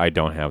have that I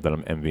don't have that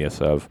I'm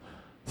envious of?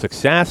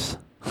 Success,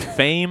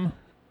 fame.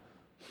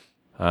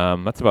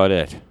 That's about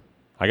it.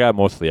 I got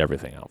mostly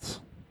everything else.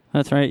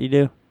 That's right, you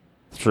do.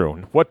 It's true.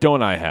 What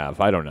don't I have?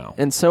 I don't know.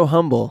 And so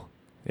humble.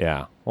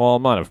 Yeah.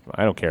 Well,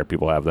 I don't care if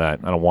people have that.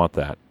 I don't want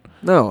that.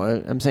 No,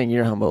 I'm saying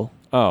you're humble.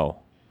 Oh,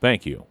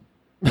 thank you.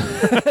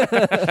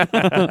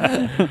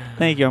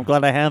 Thank you. I'm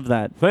glad I have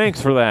that. Thanks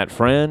for that,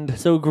 friend.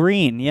 So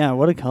green. Yeah,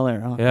 what a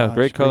color. Oh, Yeah, gosh,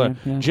 great color.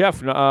 green, yeah.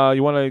 Jeff,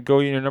 you want to go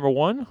in your number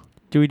 1?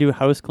 Do we do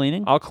house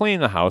cleaning? I'll clean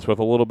the house with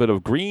a little bit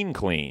of Green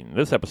Clean.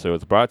 This episode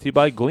is brought to you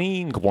by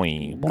Glean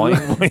Clean.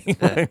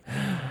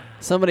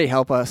 Somebody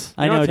help us.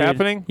 I know know, what's dude.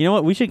 happening? You know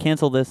what? We should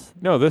cancel this.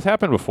 No, this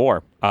happened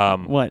before.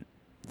 What?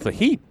 It's the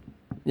heat.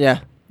 Yeah.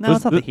 No, This-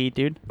 it's not this- the heat,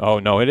 dude. Oh,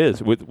 no, it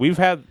is. We've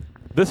had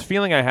this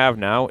feeling I have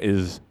now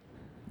is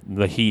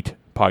the heat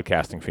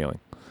podcasting feeling.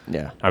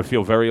 Yeah. I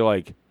feel very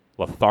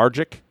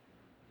lethargic.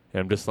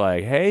 And I'm just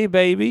like, hey,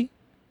 baby,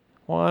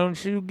 why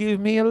don't you give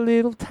me a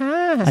little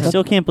time? I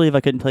still can't believe I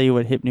couldn't tell you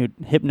what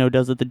Hypno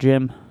does at the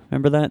gym.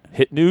 Remember that?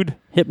 Hit nude?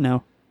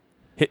 Hypno.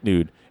 Hit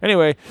nude.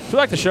 Anyway, if you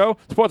like the show,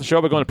 support the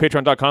show by going to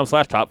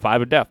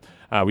patreon.com/top5ofdeath,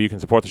 where you can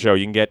support the show.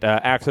 You can get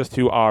access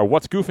to our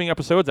What's Goofing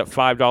episodes at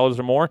 $5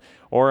 or more,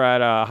 or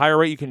at a higher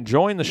rate, you can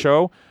join the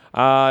show.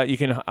 You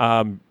can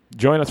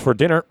join us for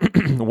dinner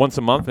once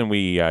a month, and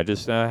we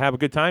just have a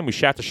good time. We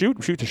shoot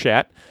to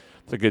chat.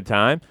 It's a good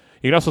time.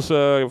 You can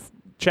also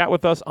chat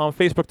with us on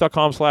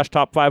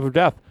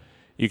facebook.com/top5ofdeath.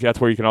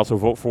 That's where you can also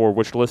vote for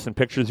which lists and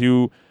pictures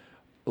you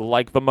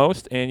like the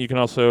most, and you can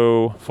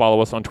also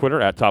follow us on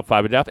Twitter at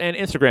Top5ofdeath and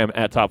Instagram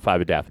at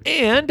Top5ofdeath.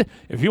 And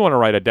if you want to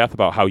write a death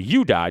about how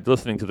you died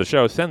listening to the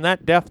show, send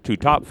that death to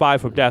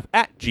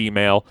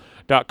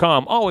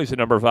top5ofdeath@gmail.com. Always the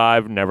number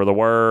 5, never the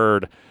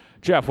word.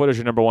 Jeff, what is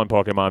your number 1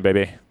 Pokemon,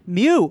 baby?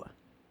 Mew.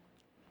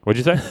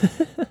 What'd you say?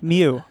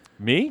 Mew.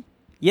 Me?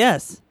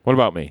 Yes. What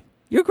about me?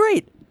 You're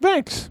great.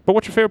 Thanks. But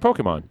what's your favorite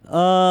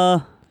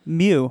Pokemon?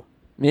 Mew.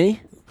 Me?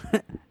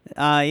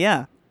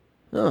 Yeah.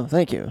 Oh,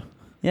 thank you.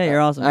 Yeah,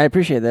 you're awesome. I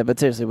appreciate that, but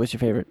seriously, what's your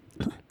favorite?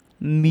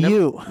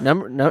 Mew.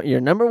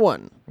 Your number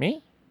 1.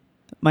 Me?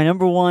 My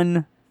number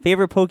 1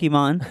 favorite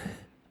Pokemon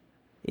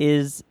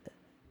is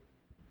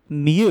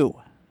Mew.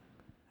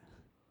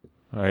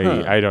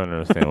 I don't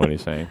understand what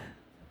he's saying.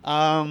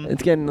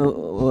 It's getting a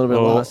little bit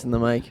Oh. lost in the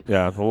mic.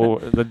 Yeah,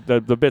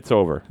 the bit's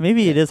over.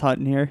 Maybe it is hot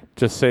in here.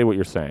 Just say what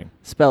you're saying.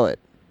 Spell it.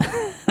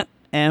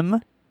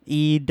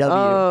 MEW.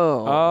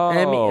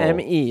 Oh.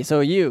 M-E. So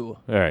you.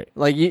 All right.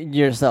 Like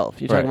yourself.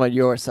 You're talking Right. about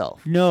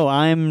yourself. No,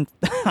 I'm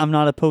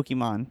not a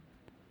Pokemon.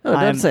 Oh,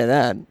 I'm- don't say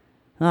that.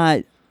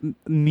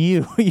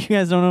 Mew. You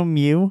guys don't know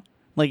Mew?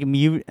 Like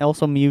Mew,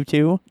 also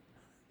Mewtwo?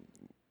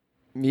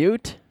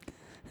 Mute?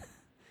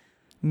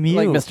 Mew.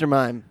 Like Mr.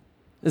 Mime.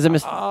 Is it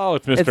Mr. Oh,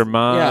 it's Mr. It's-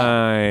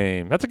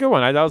 Mime. That's a good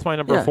one. That was my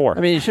number 4.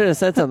 I mean, you should have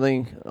said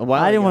something a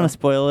while I didn't ago. want to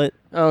spoil it.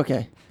 Oh,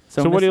 okay.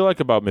 so what do you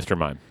like about Mr.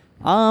 Mime?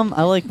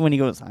 I like when he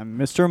goes, "I'm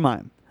Mr.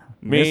 Mime."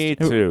 Me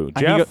too.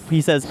 Jeff?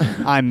 He says,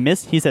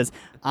 He says,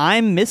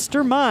 "I'm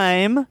Mr.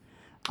 Mime.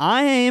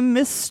 I'm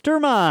Mr.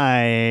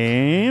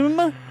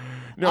 Mime.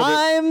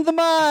 I'm the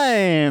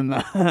mime.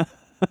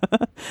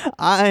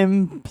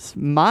 I'm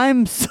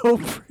so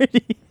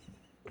pretty.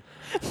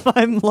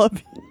 I'm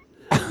love you."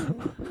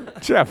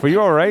 Jeff, are you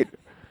all right?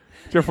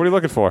 Jeff, what are you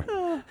looking for?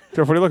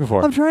 Jeff, what are you looking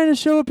for? I'm trying to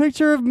show a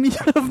picture of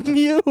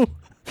Mew.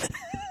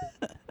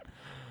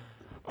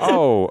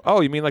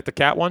 Oh, you mean like the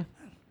cat one?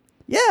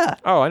 Yeah.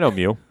 Oh, I know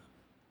Mew.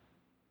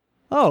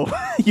 Oh,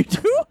 you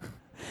do?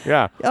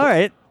 Yeah. All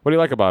right. What do you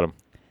like about him?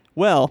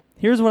 Well,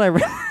 here's what I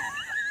read.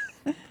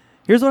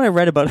 Here's what I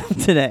read about him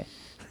today.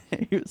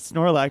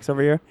 Snorlax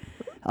over here.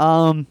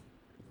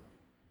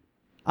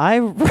 I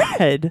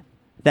read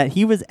that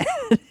he was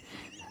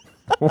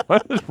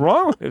What is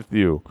wrong with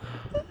you?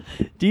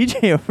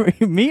 DJ over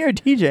here. Me or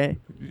DJ?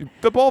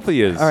 The both of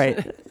you. All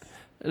right.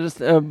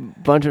 Just a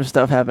bunch of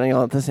stuff happening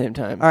all at the same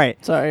time. All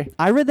right. Sorry.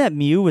 I read that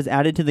Mew was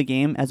added to the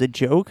game as a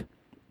joke,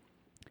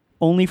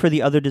 only for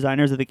the other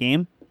designers of the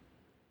game,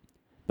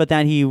 but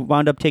that he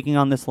wound up taking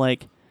on this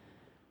like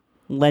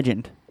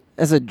legend.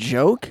 As a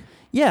joke?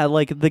 Yeah,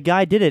 like the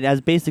guy did it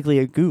as basically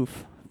a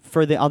goof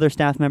for the other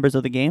staff members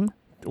of the game.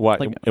 What?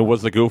 Like- It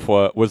was the goof.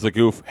 Was the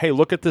goof? Hey,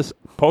 look at this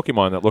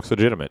Pokemon that looks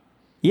legitimate.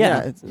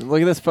 Yeah.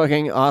 Look at this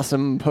fucking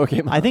awesome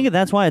Pokemon. I think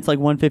that's why it's like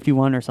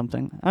 151 or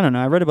something. I don't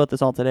know. I read about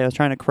this all today. I was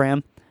trying to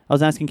cram. I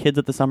was asking kids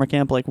at the summer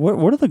camp, like,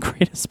 what are the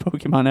greatest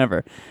Pokemon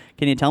ever?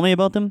 Can you tell me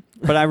about them?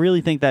 But I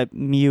really think that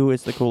Mew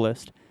is the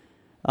coolest.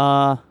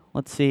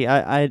 Let's see.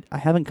 I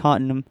haven't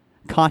caught him.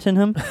 But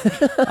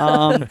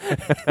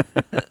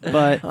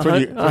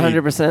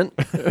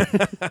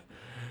 100%.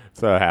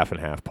 It's a half and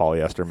half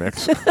polyester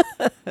mix.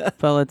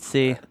 but let's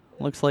see.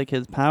 Looks like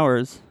his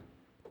powers.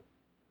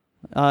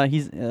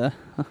 He said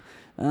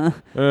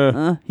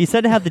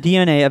to have the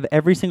DNA of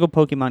every single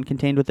Pokemon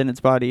contained within its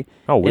body.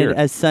 Oh, weird. It,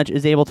 as such,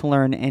 is able to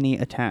learn any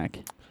attack.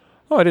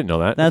 Oh, I didn't know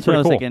that. That's what I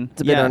was pretty cool. thinking.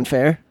 It's a bit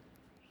unfair.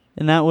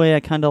 In that way, I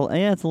kind of...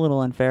 Yeah, it's a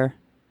little unfair.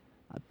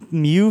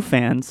 Mew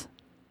fans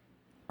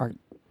are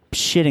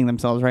shitting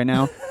themselves right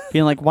now.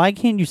 Being like, why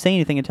can't you say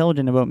anything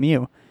intelligent about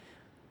Mew?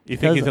 You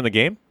think he's in the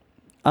game?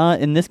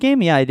 In this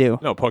game, yeah, I do.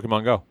 No,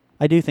 Pokemon Go.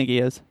 I do think he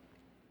is.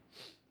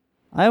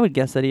 I would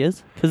guess that he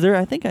is. Because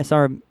I think I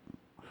saw him...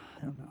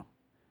 I don't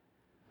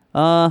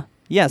know.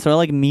 Yeah, so I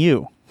like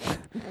Mew.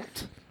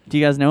 Do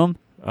you guys know him?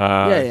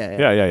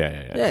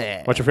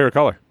 Yeah. What's your favorite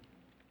color?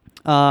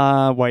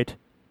 White.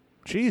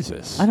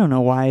 Jesus. I don't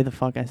know why the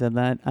fuck I said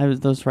that.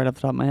 That was right off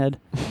the top of my head.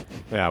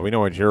 Yeah, we know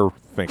what you're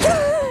thinking.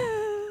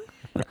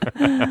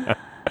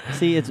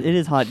 See, it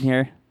is hot in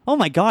here. Oh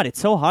my god, it's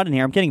so hot in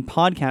here. I'm getting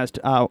hot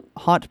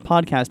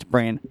podcast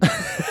brain.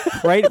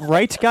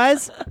 right,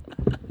 guys?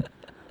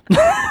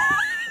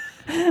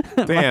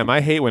 Damn,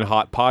 I hate when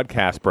hot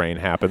podcast brain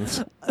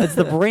happens. It's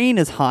the brain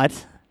is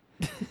hot.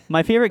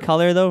 My favorite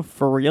color, though,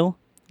 for real,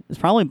 is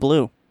probably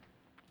blue.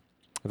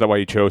 Is that why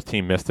you chose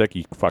Team Mystic?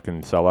 You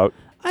fucking sellout?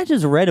 I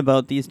just read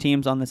about these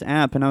teams on this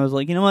app, and I was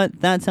like, you know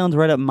what? That sounds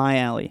right up my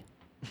alley.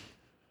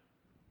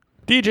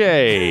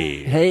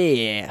 DJ!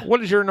 Hey.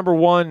 What is your number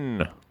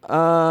one?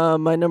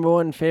 My number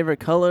one favorite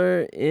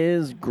color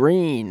is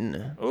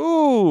green.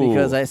 Ooh.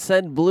 Because I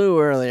said blue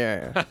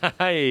earlier.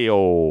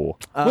 Hey-oh.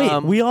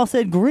 Wait, we all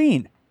said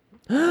green.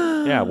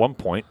 Yeah, at one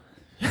point.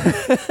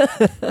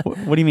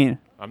 What do you mean?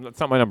 That's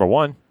not my number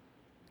one.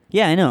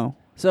 Yeah, I know.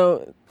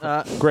 So,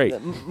 Great.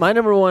 my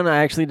number one, I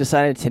actually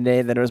decided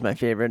today that it was my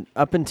favorite.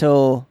 Up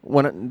until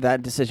when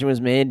that decision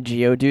was made,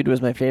 Geodude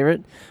was my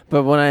favorite.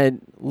 But when I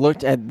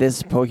looked at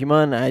this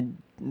Pokemon, I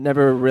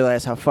never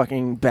realized how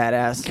fucking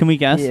badass Can we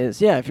guess? he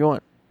is. Yeah, if you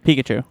want.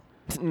 Pikachu.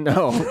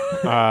 No.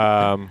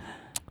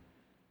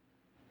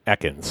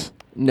 Ekans.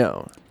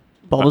 No.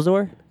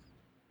 Bulbasaur?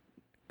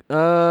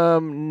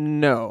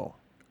 No.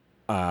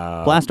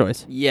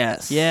 Blastoise.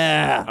 Yes.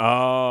 Yeah.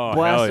 Oh,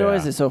 hell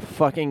Blastoise yeah. is so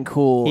fucking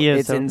cool. He is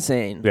It's so-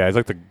 insane. Yeah, he's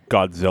like the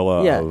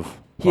Godzilla Yeah. of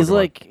He's Pokemon.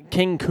 like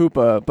King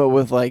Koopa, but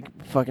with like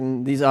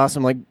fucking these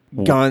awesome like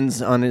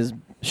guns on his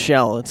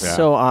shell. It's Yeah.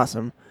 so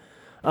awesome.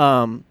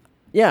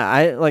 Yeah,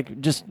 I like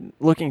just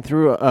looking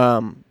through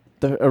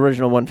the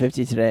original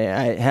 150 today.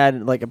 I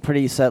had like a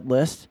pretty set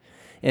list,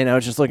 and I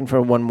was just looking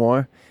for one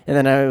more. And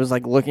then I was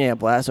like looking at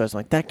Blastoise,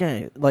 like that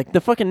guy, like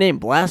the fucking name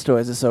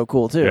Blastoise is so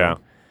cool too. Yeah.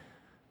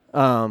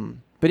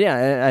 But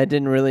yeah, I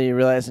didn't really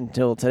realize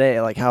until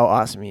today like how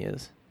awesome he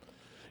is.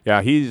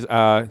 Yeah, he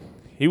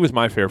was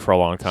my favorite for a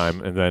long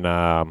time, and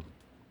then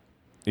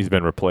he's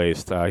been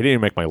replaced. He didn't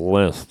even make my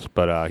list,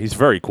 but he's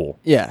very cool.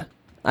 Yeah,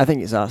 I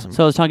think he's awesome.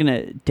 So I was talking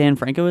to Dan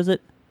Franco, is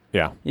it?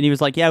 Yeah. And he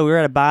was like, yeah, we were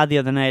at a bar the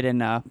other night, and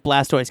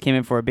Blastoise came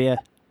in for a beer.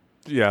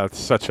 Yeah, it's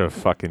such a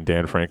fucking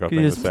Dan Franco thing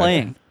He was to say.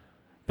 playing.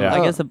 Yeah.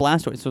 I guess the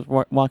Blastoise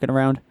was walking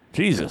around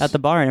Jesus. at the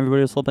bar, and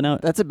everybody was slipping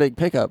out. That's a big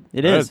pickup.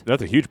 It is.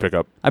 That's a huge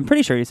pickup. I'm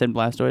pretty sure he said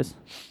Blastoise.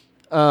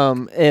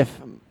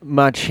 If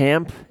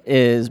Machamp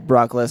is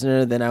Brock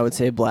Lesnar, then I would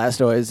say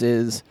Blastoise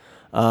is,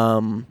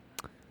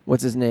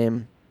 what's his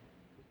name?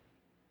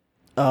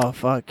 Oh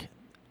fuck,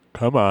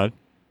 Come on.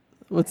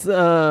 what's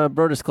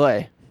Brodus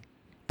Clay?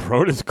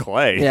 Brodus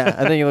Clay. Yeah,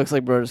 I think he looks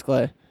like Brodus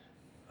Clay.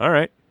 All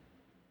right.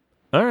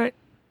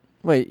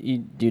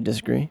 Wait, do you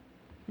disagree?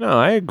 No,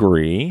 I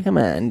agree. Come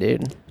on,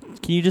 dude.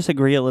 Can you just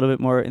agree a little bit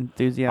more I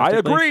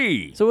enthusiastically?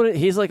 agree. So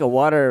he's like a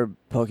water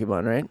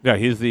Pokemon, right? Yeah,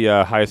 he's the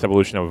highest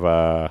evolution of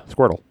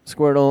Squirtle.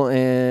 Squirtle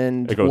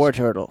and It goes-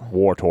 Wartortle.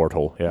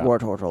 Wartortle. Yeah.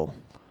 Wartortle.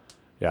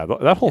 Yeah,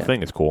 that whole Yeah.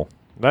 thing is cool.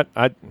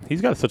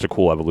 He's got such a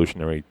cool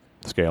evolutionary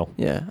scale.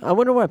 Yeah, I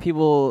wonder why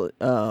people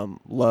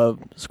love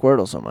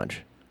Squirtle so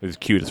much. He's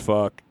cute as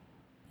fuck.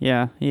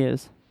 Yeah, he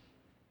is.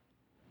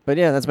 But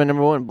yeah, that's my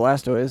number one,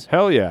 Blastoise.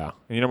 Hell yeah.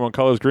 And your number one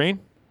color is green?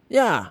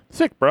 Yeah.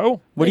 Sick,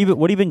 bro. What have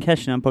you been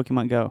catching on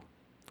Pokemon Go?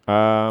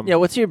 Yeah,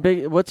 what's your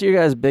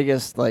guys'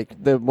 biggest,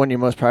 like, the one you're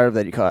most proud of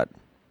that you caught?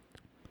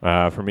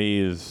 For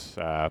me is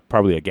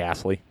probably a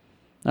Ghastly.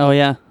 Oh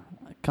yeah,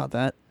 I caught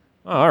that.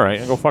 Oh, all right.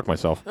 I'll go fuck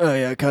myself. Oh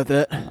yeah, cut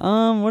that.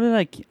 What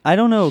did I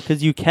don't know,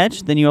 because you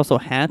catch, then you also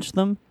hatch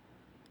them,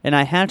 and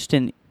I hatched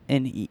an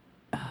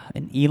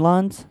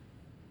Elon's,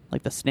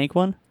 like the snake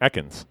one.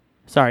 Ekans.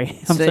 Sorry,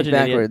 I'm Snake such an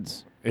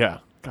idiot. Yeah.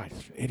 backwards. God,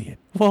 you're an idiot.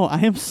 Whoa, I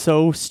am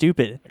so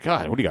stupid.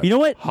 God, what do you got? You know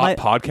what? Hot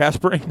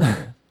podcast brain?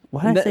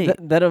 What did I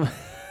say?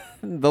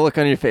 The look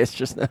on your face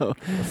just now.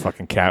 The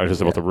fucking cat was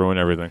just about to ruin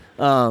everything.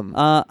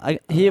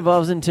 He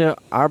evolves into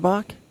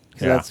Arbok.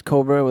 'Cause Yeah. that's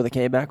Cobra with a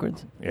K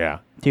backwards. Yeah.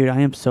 Dude,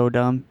 I am so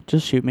dumb.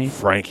 Just shoot me.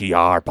 Frankie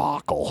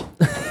Arbuckle.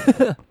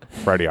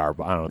 Freddie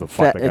Arbuckle. I don't know what the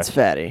fuck that It's guy.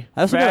 fatty.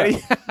 I also Fatty.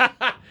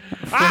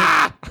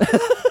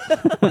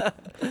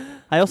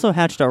 I also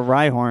hatched a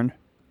Rhyhorn,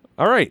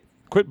 All right.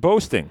 Quit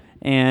boasting.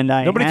 and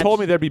I Nobody hatched, told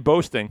me there'd be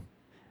boasting.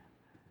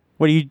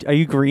 What are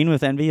you green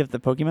with envy of the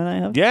Pokemon I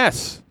have?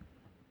 Yes.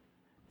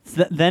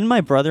 Then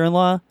my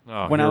brother-in-law,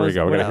 Oh, when here I was we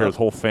go. We when got to I hear was- his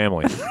whole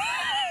family.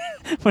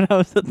 when I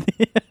was at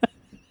the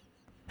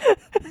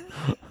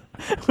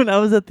when I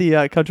was at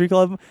the country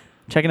club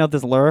checking out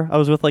this lure, I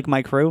was with like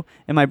my crew,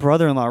 and my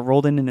brother-in-law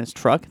rolled in his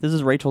truck. This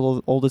is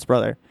Rachel's oldest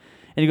brother,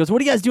 and he goes,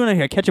 "What are you guys doing out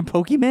here? Catching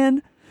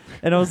Pokemon?"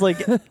 And I was like,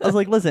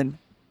 listen,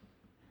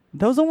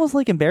 that was almost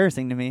like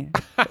embarrassing to me.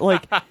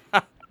 Like,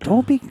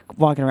 don't be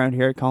walking around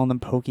here calling them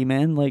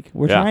Pokemon. Like,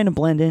 we're Yeah. trying to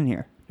blend in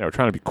here. Yeah, we're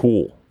trying to be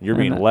cool. You're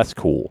being And, less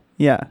cool.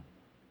 Yeah.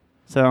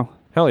 So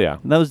Hell yeah.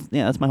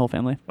 that's my whole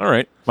family. All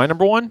right. My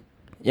number one?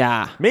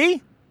 Yeah.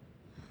 Me?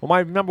 Well,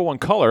 my number one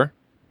color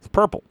is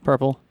purple.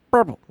 Purple.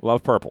 Purple.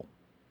 Love purple.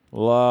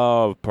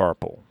 Love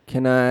purple.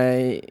 Can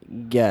I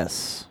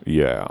guess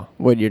Yeah.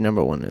 what your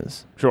number one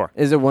is? Sure.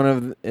 Is it one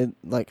of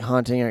like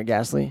Haunting or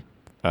Ghastly?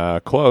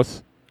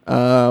 Close.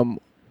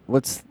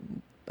 What's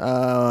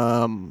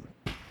Yours-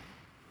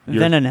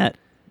 Venonat.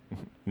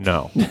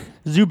 No.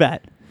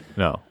 Zubat.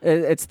 No.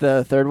 it's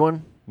the third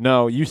one?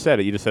 No, you said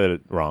it. You just said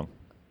it wrong.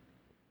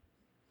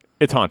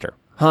 It's Haunter.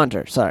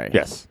 Haunter, sorry.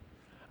 Yes.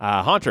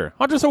 Haunter.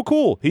 Haunter's so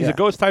cool. He's Yeah. a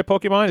ghost type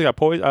Pokemon. He's got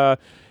poison.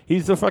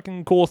 He's the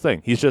fucking coolest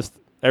thing. He's just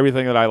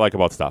everything that I like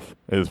about stuff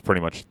is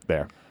pretty much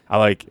there. I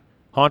like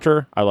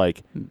Haunter. I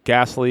like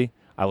Ghastly.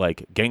 I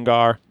like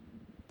Gengar.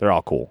 They're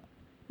all cool.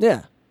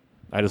 Yeah.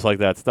 I just like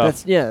that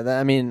stuff.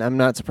 I mean, I'm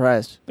not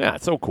surprised. Yeah,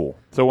 it's so cool.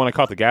 So when I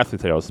caught the Ghastly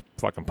today, I was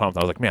fucking pumped.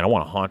 I was like, man, I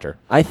want a Haunter.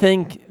 I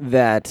think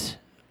that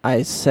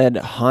I said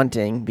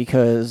haunting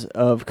because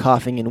of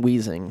coughing and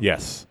wheezing.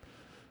 Yes.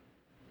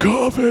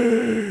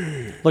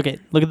 Coffee. Look at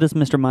this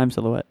Mr. Mime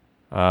silhouette.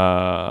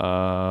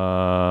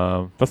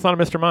 That's not a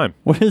Mr. Mime.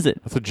 What is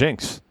it? That's a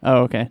Jinx.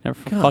 Oh, okay. Never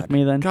fuck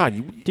me then. God,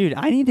 you. Dude,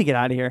 I need to get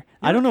out of here.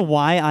 I don't know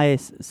why I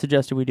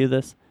suggested we do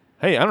this.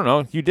 Hey, I don't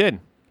know. You did.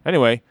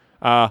 Anyway,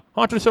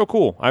 Haunter's so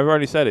cool. I've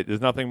already said it.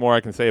 There's nothing more I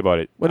can say about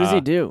it. What does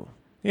he do?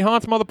 He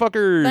haunts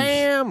motherfuckers.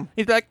 Damn.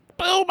 He's like,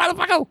 boo,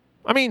 motherfucker.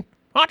 I mean,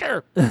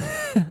 Haunter.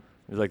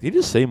 He's like, did he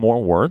just say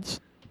more words?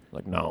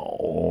 Like,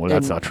 no,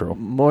 that's And not true.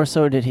 More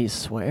so, did he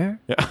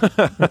swear?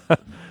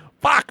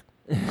 Fuck.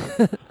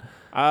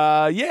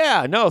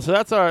 Yeah, no. So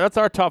that's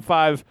our top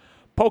 5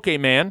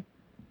 Pokemon.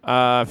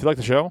 If you like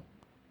the show,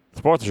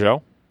 support the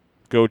show.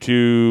 Go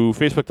to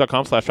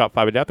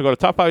facebook.com/top5adept. Go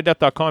to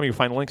top5adept.com. You can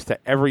find links to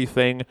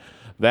everything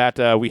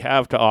that we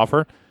have to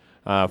offer.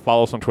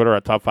 Follow us on Twitter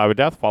at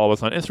top5adept. Follow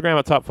us on Instagram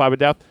at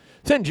top5adept.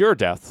 Send your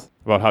deaths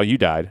about how you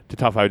died to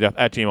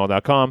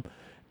top5adept@gmail.com.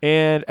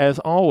 And as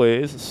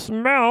always,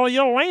 smell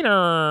you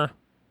later.